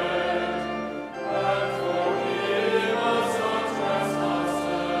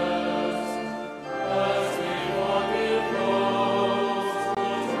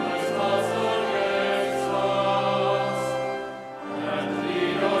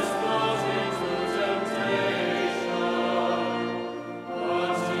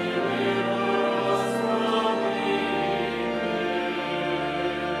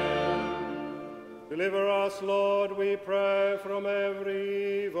Deliver us, Lord, we pray, from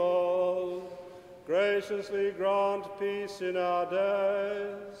every evil. Graciously grant peace in our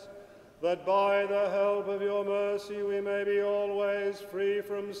days, that by the help of your mercy we may be always free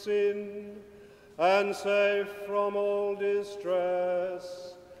from sin and safe from all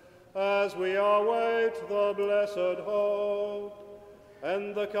distress, as we await the blessed hope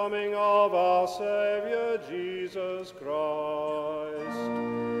and the coming of our Saviour, Jesus Christ.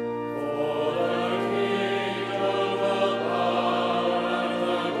 For the kingdom, the power, and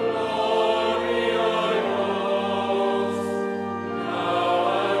the glory are yours, now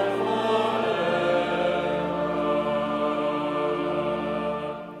and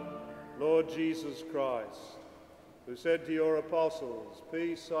forever. Lord Jesus Christ, who said to your apostles,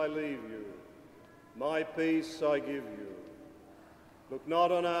 "Peace I leave you, my peace I give you," look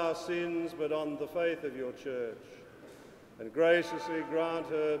not on our sins, but on the faith of your church, and graciously grant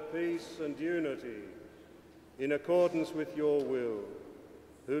her peace and unity in accordance with your will,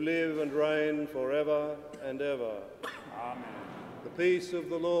 who live and reign forever and ever. Amen. The peace of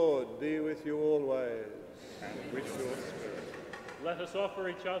the Lord be with you always. And with your spirit. Let us offer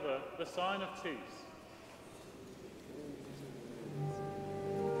each other the sign of peace.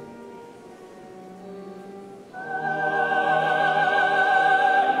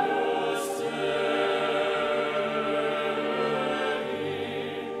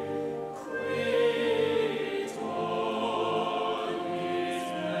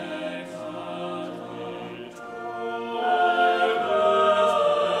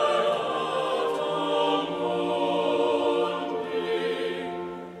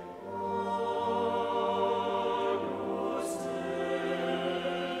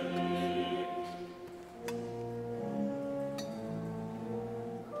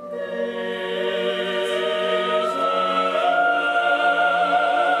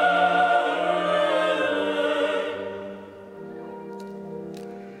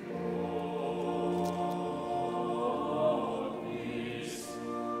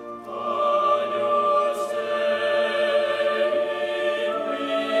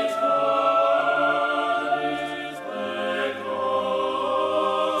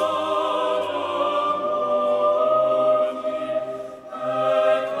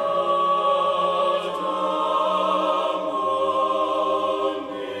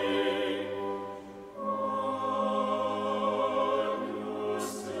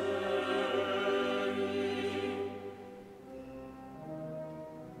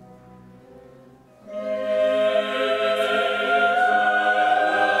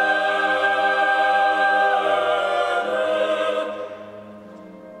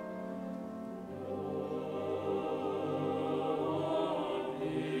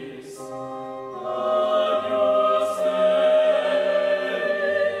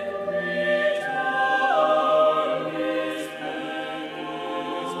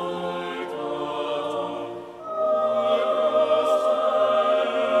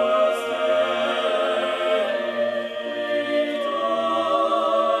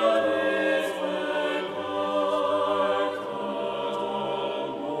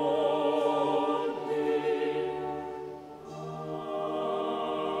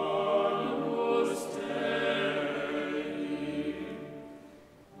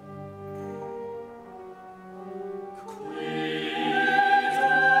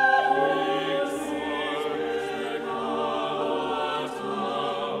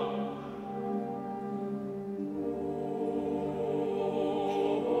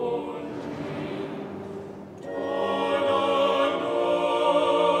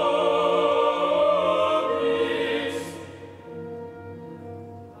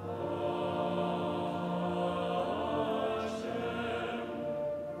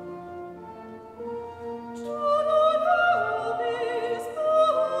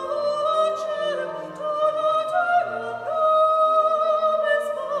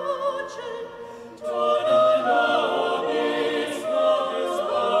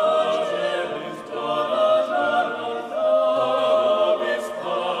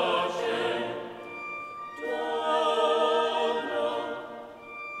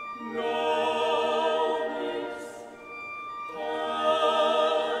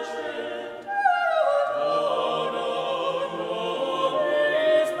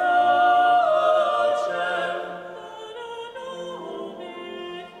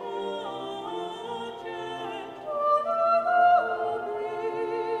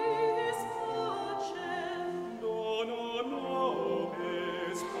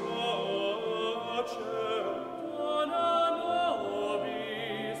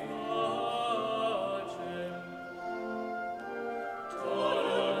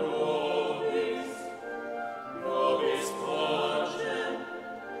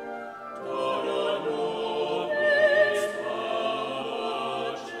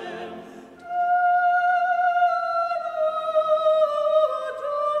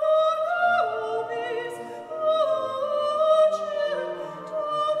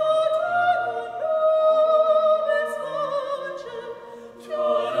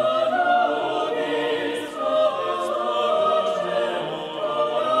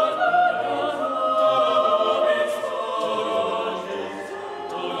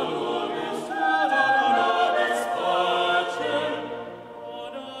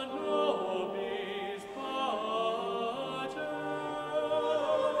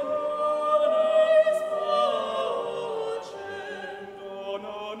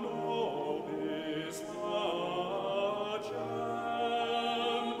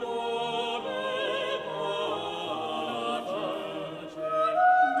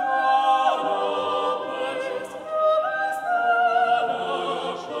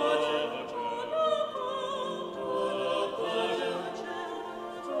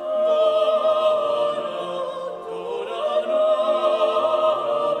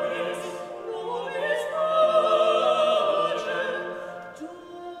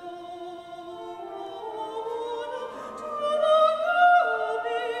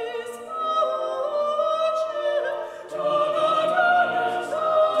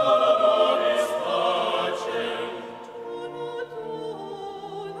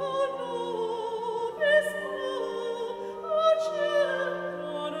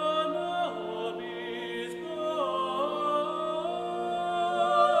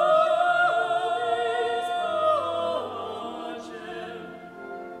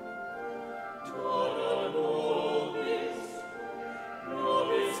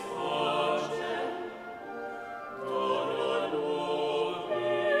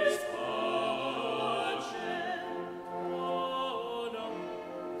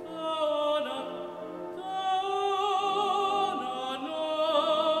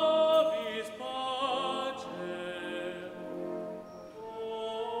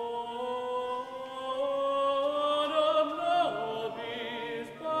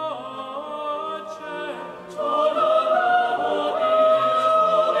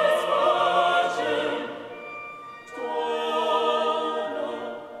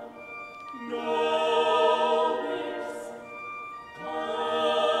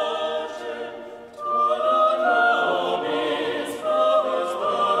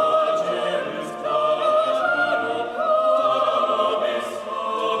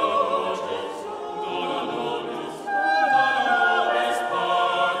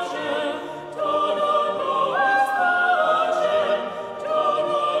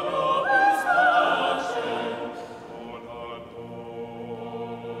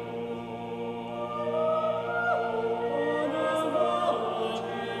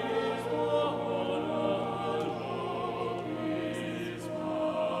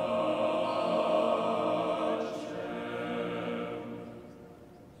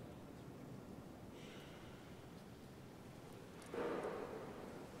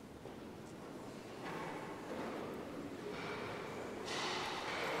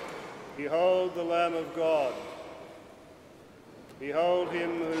 Behold the Lamb of God. Behold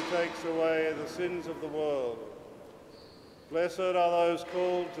him who takes away the sins of the world. Blessed are those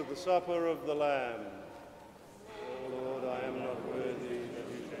called to the supper of the Lamb. O Lord, I am not worthy that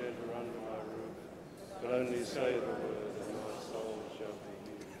you should enter under my roof, but only say the word, and my soul shall be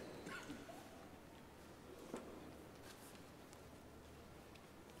healed.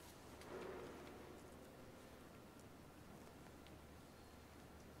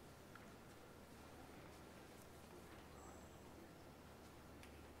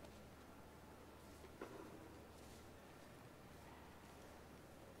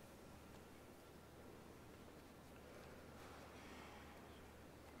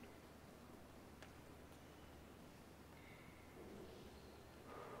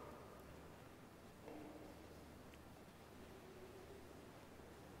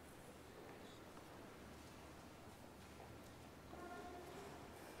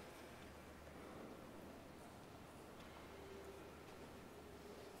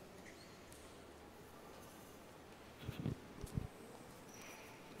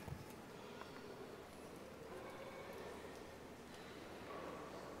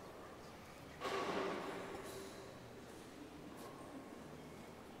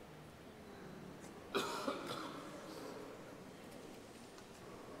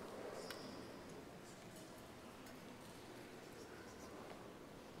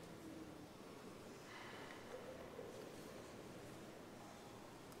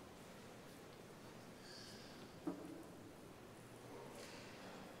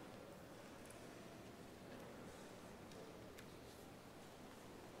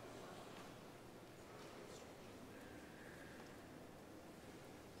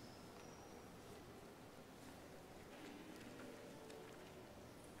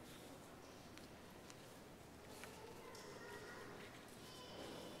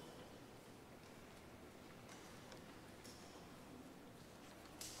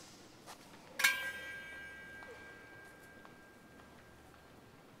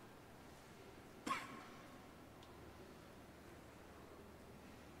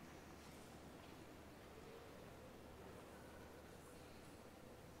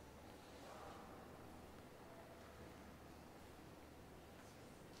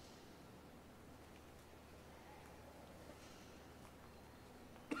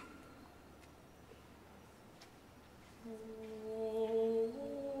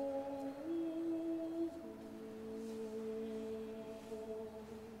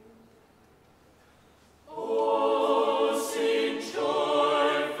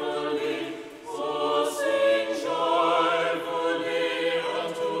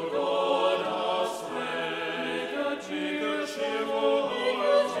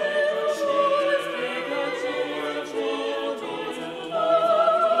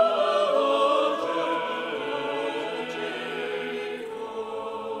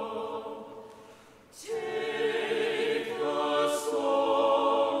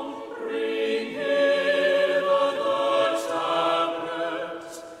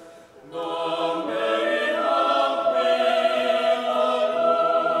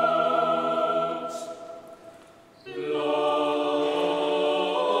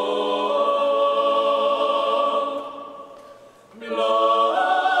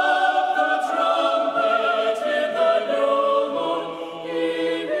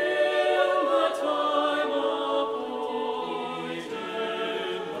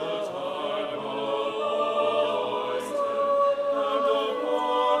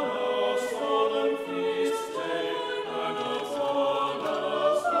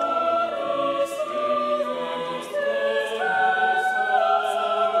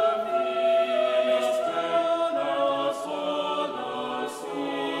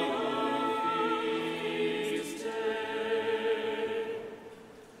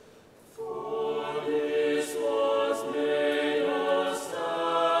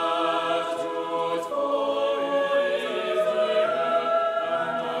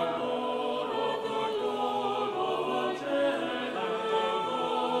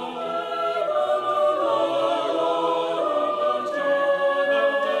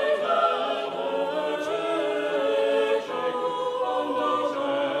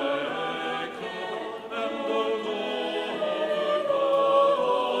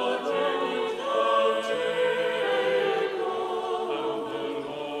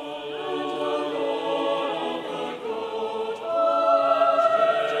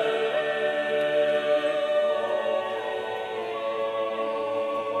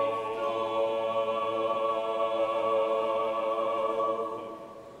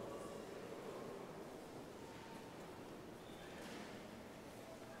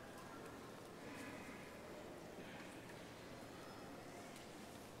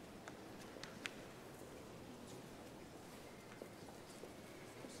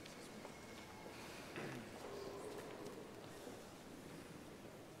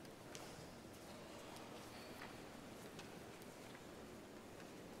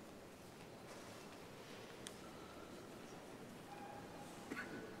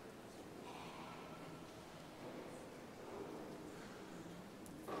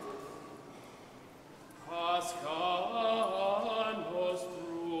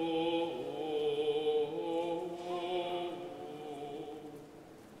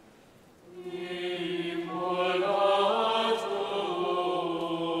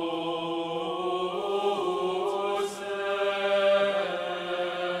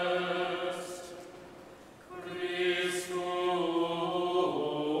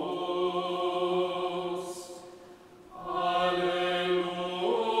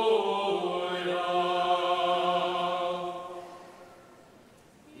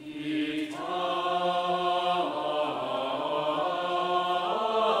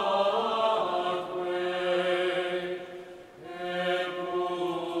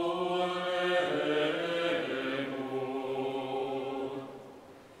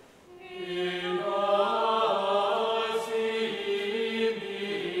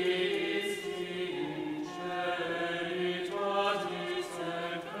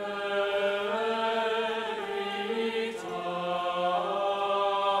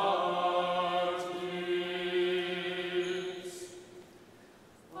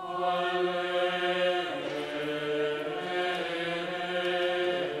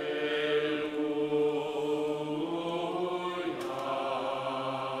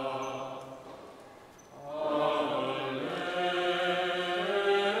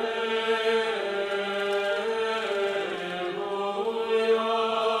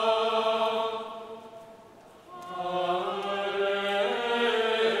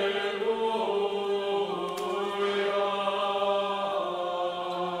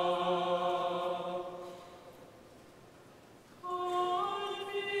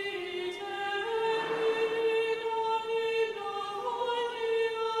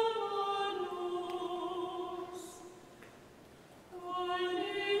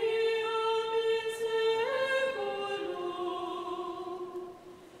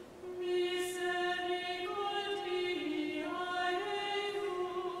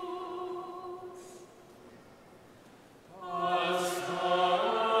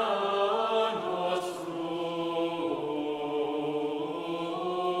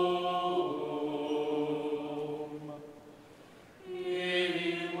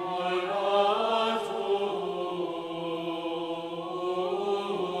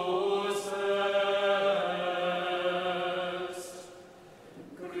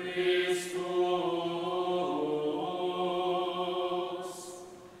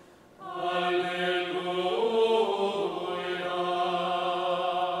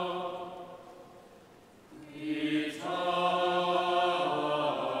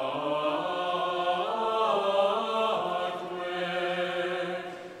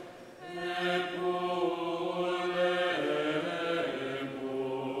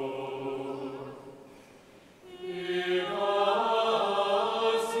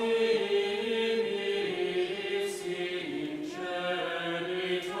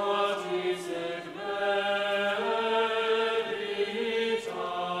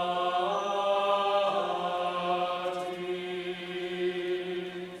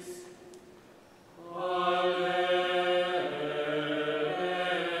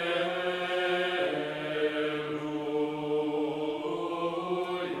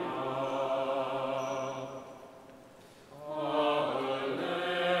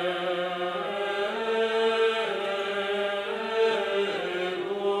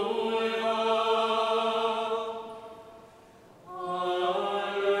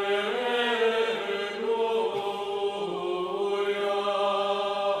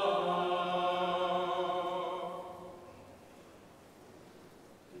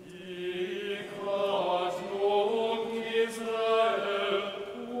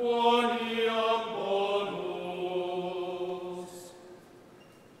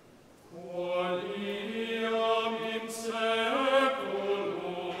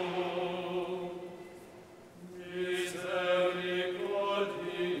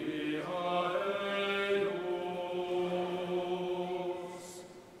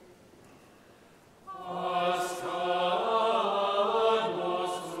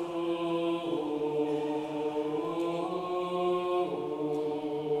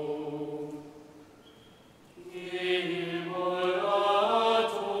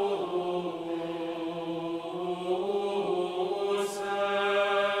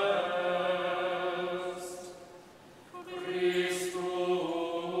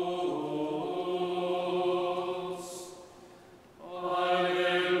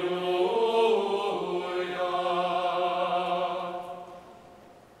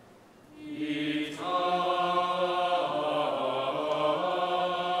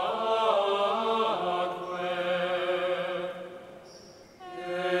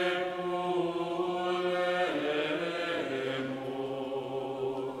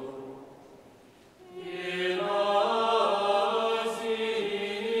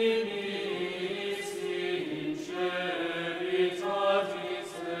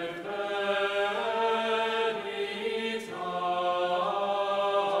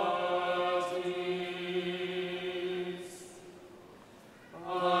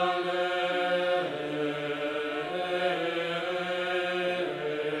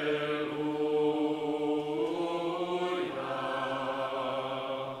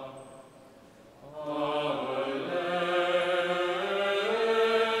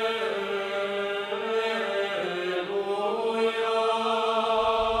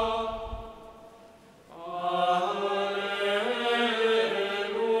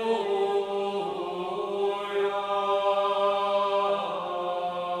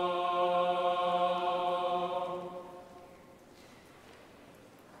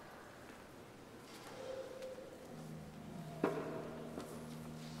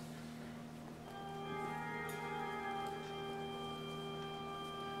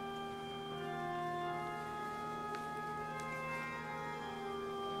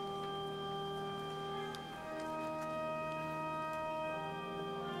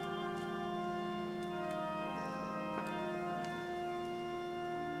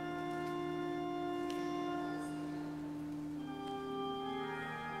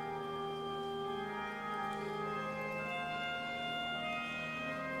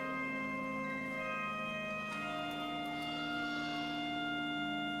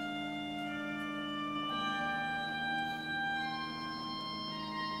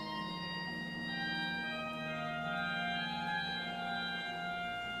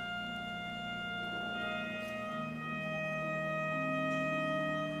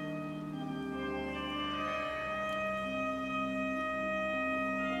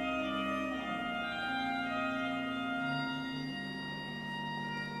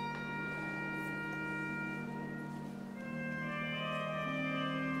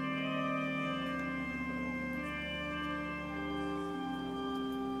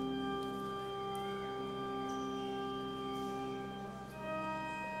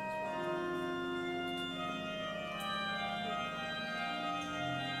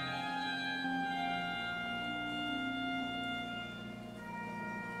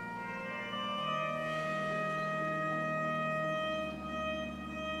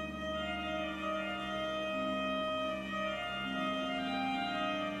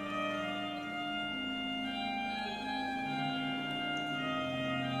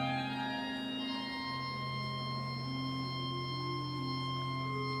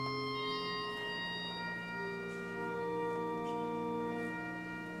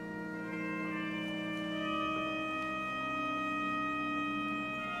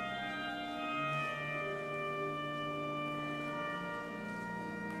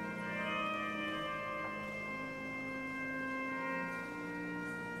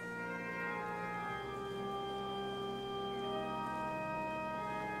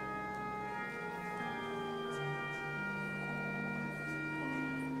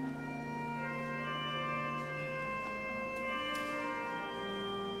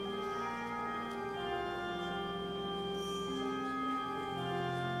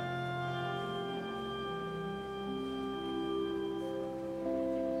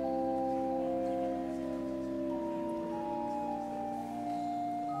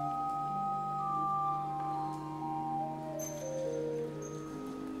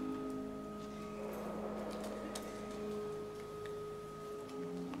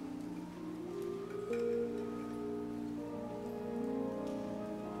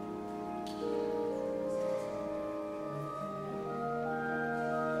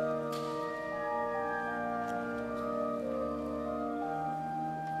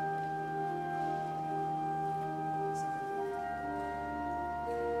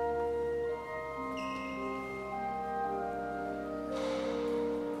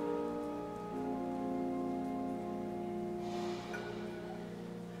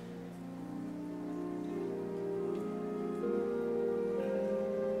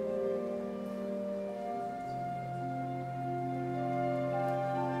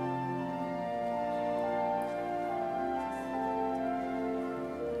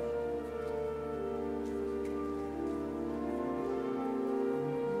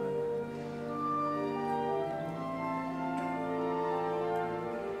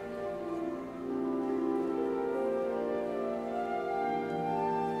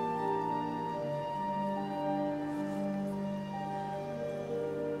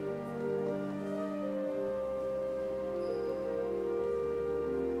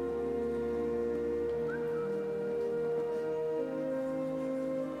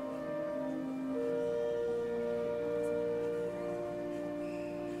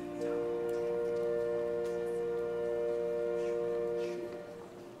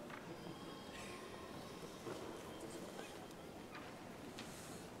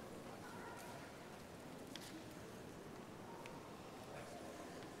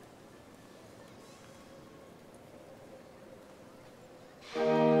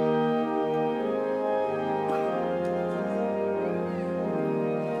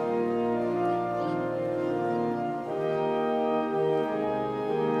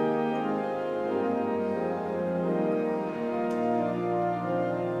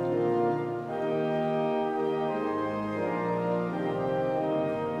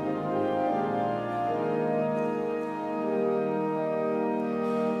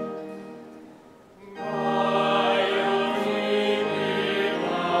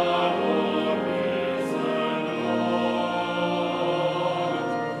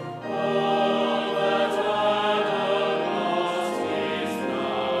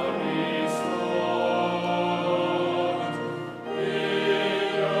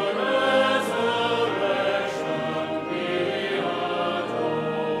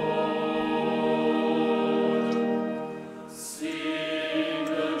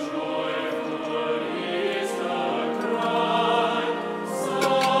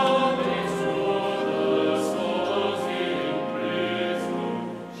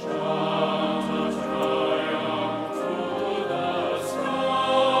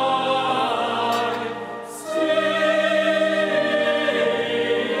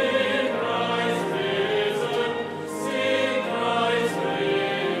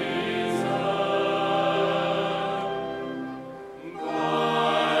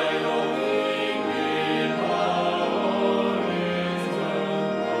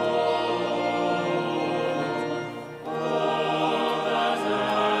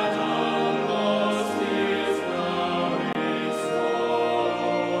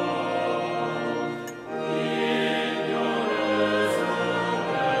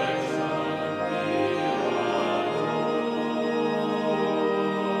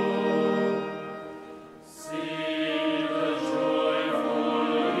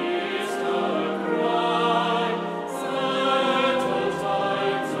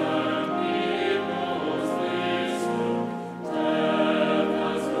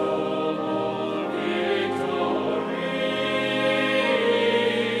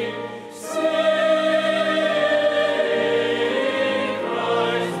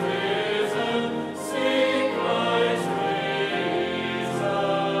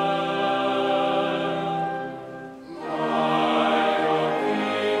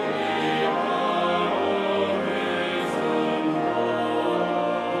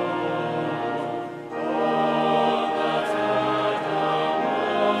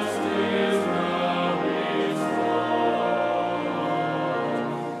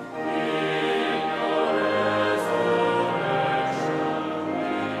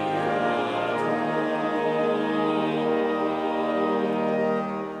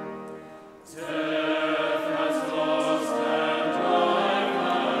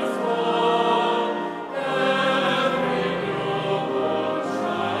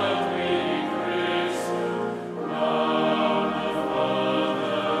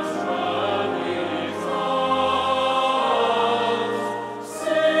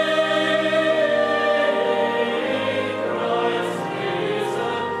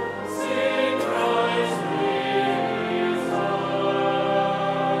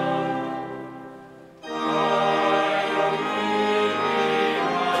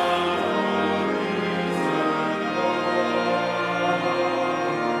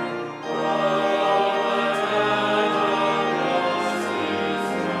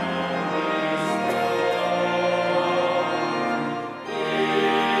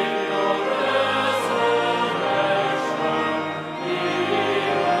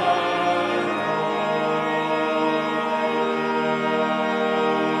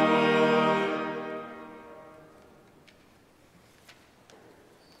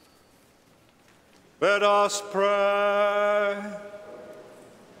 Let us pray.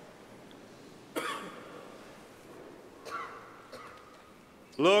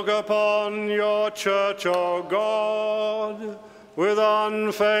 Look upon your church, O God, with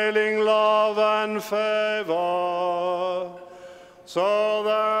unfailing love and favour, so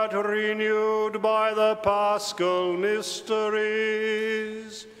that, renewed by the Paschal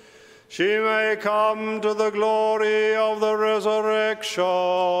mysteries, she may come to the glory of the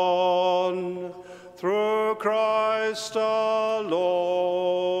resurrection, through Christ our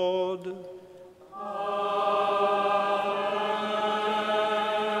Lord.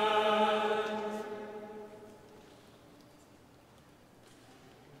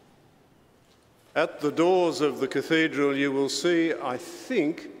 At the doors of the cathedral you will see, I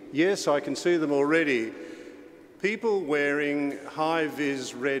think, yes, I can see them already, people wearing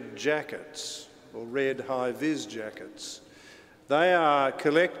high-vis red jackets, or red high-vis jackets. They are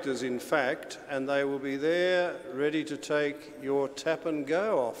collectors, in fact, and they will be there ready to take your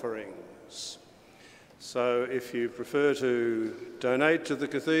tap-and-go offerings. So if you prefer to donate to the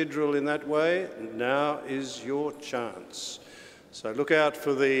cathedral in that way, now is your chance. So look out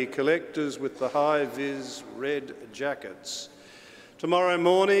for the collectors with the high-vis red jackets. Tomorrow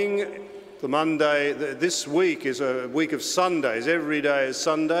morning, this week is a week of Sundays. Every day is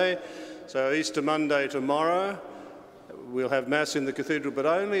Sunday. So Easter Monday tomorrow, we'll have Mass in the cathedral, but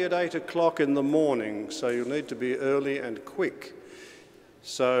only at 8 o'clock in the morning. So you'll need to be early and quick.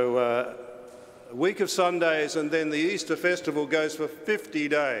 So a week of Sundays, and then the Easter festival goes for 50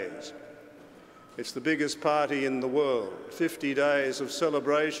 days. It's the biggest party in the world, 50 days of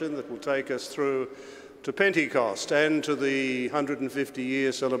celebration that will take us through to Pentecost and to the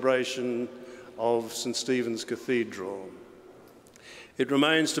 150-year celebration of St. Stephen's Cathedral. It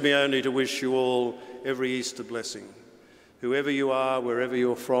remains to me only to wish you all every Easter blessing. Whoever you are, wherever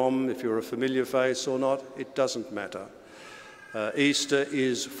you're from, if you're a familiar face or not, it doesn't matter. Easter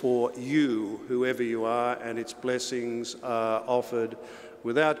is for you, whoever you are, and its blessings are offered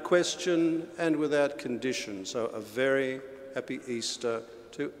without question and without condition. So a very happy Easter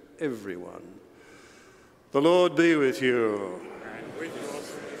to everyone. The Lord be with you. And with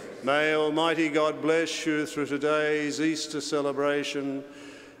yours. May Almighty God bless you through today's Easter celebration,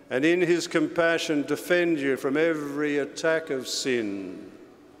 and in his compassion defend you from every attack of sin.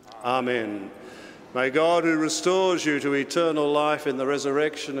 Amen. May God, who restores you to eternal life in the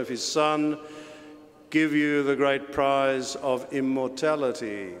resurrection of his Son, give you the great prize of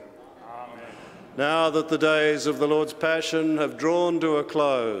immortality. Amen. Now that the days of the Lord's Passion have drawn to a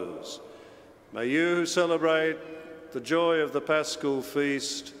close, may you who celebrate the joy of the Paschal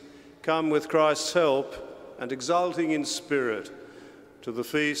Feast come with Christ's help and exulting in spirit to the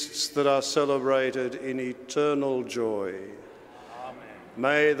feasts that are celebrated in eternal joy. Amen.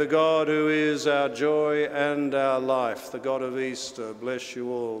 May the God who is our joy and our life, the God of Easter, bless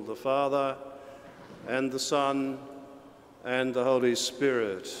you all, the Father, and the Son, and the Holy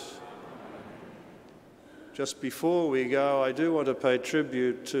Spirit. Just before we go, I do want to pay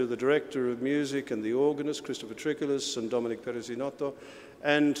tribute to the Director of Music and the organist, Christopher Trickolas and Dominic Peresinotto,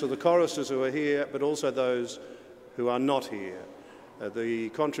 and to the choristers who are here, but also those who are not here. The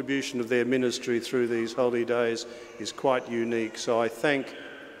contribution of their ministry through these holy days is quite unique, so I thank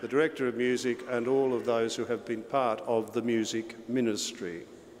the Director of Music and all of those who have been part of the music ministry.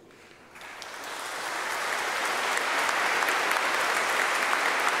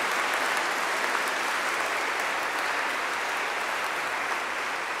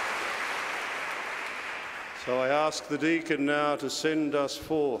 So I ask the deacon now to send us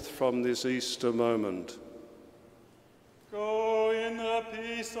forth from this Easter moment. Go in the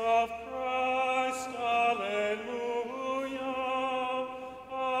peace of Christ. Alleluia.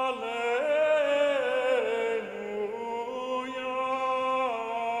 Alleluia.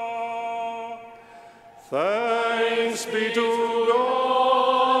 Thanks be to God.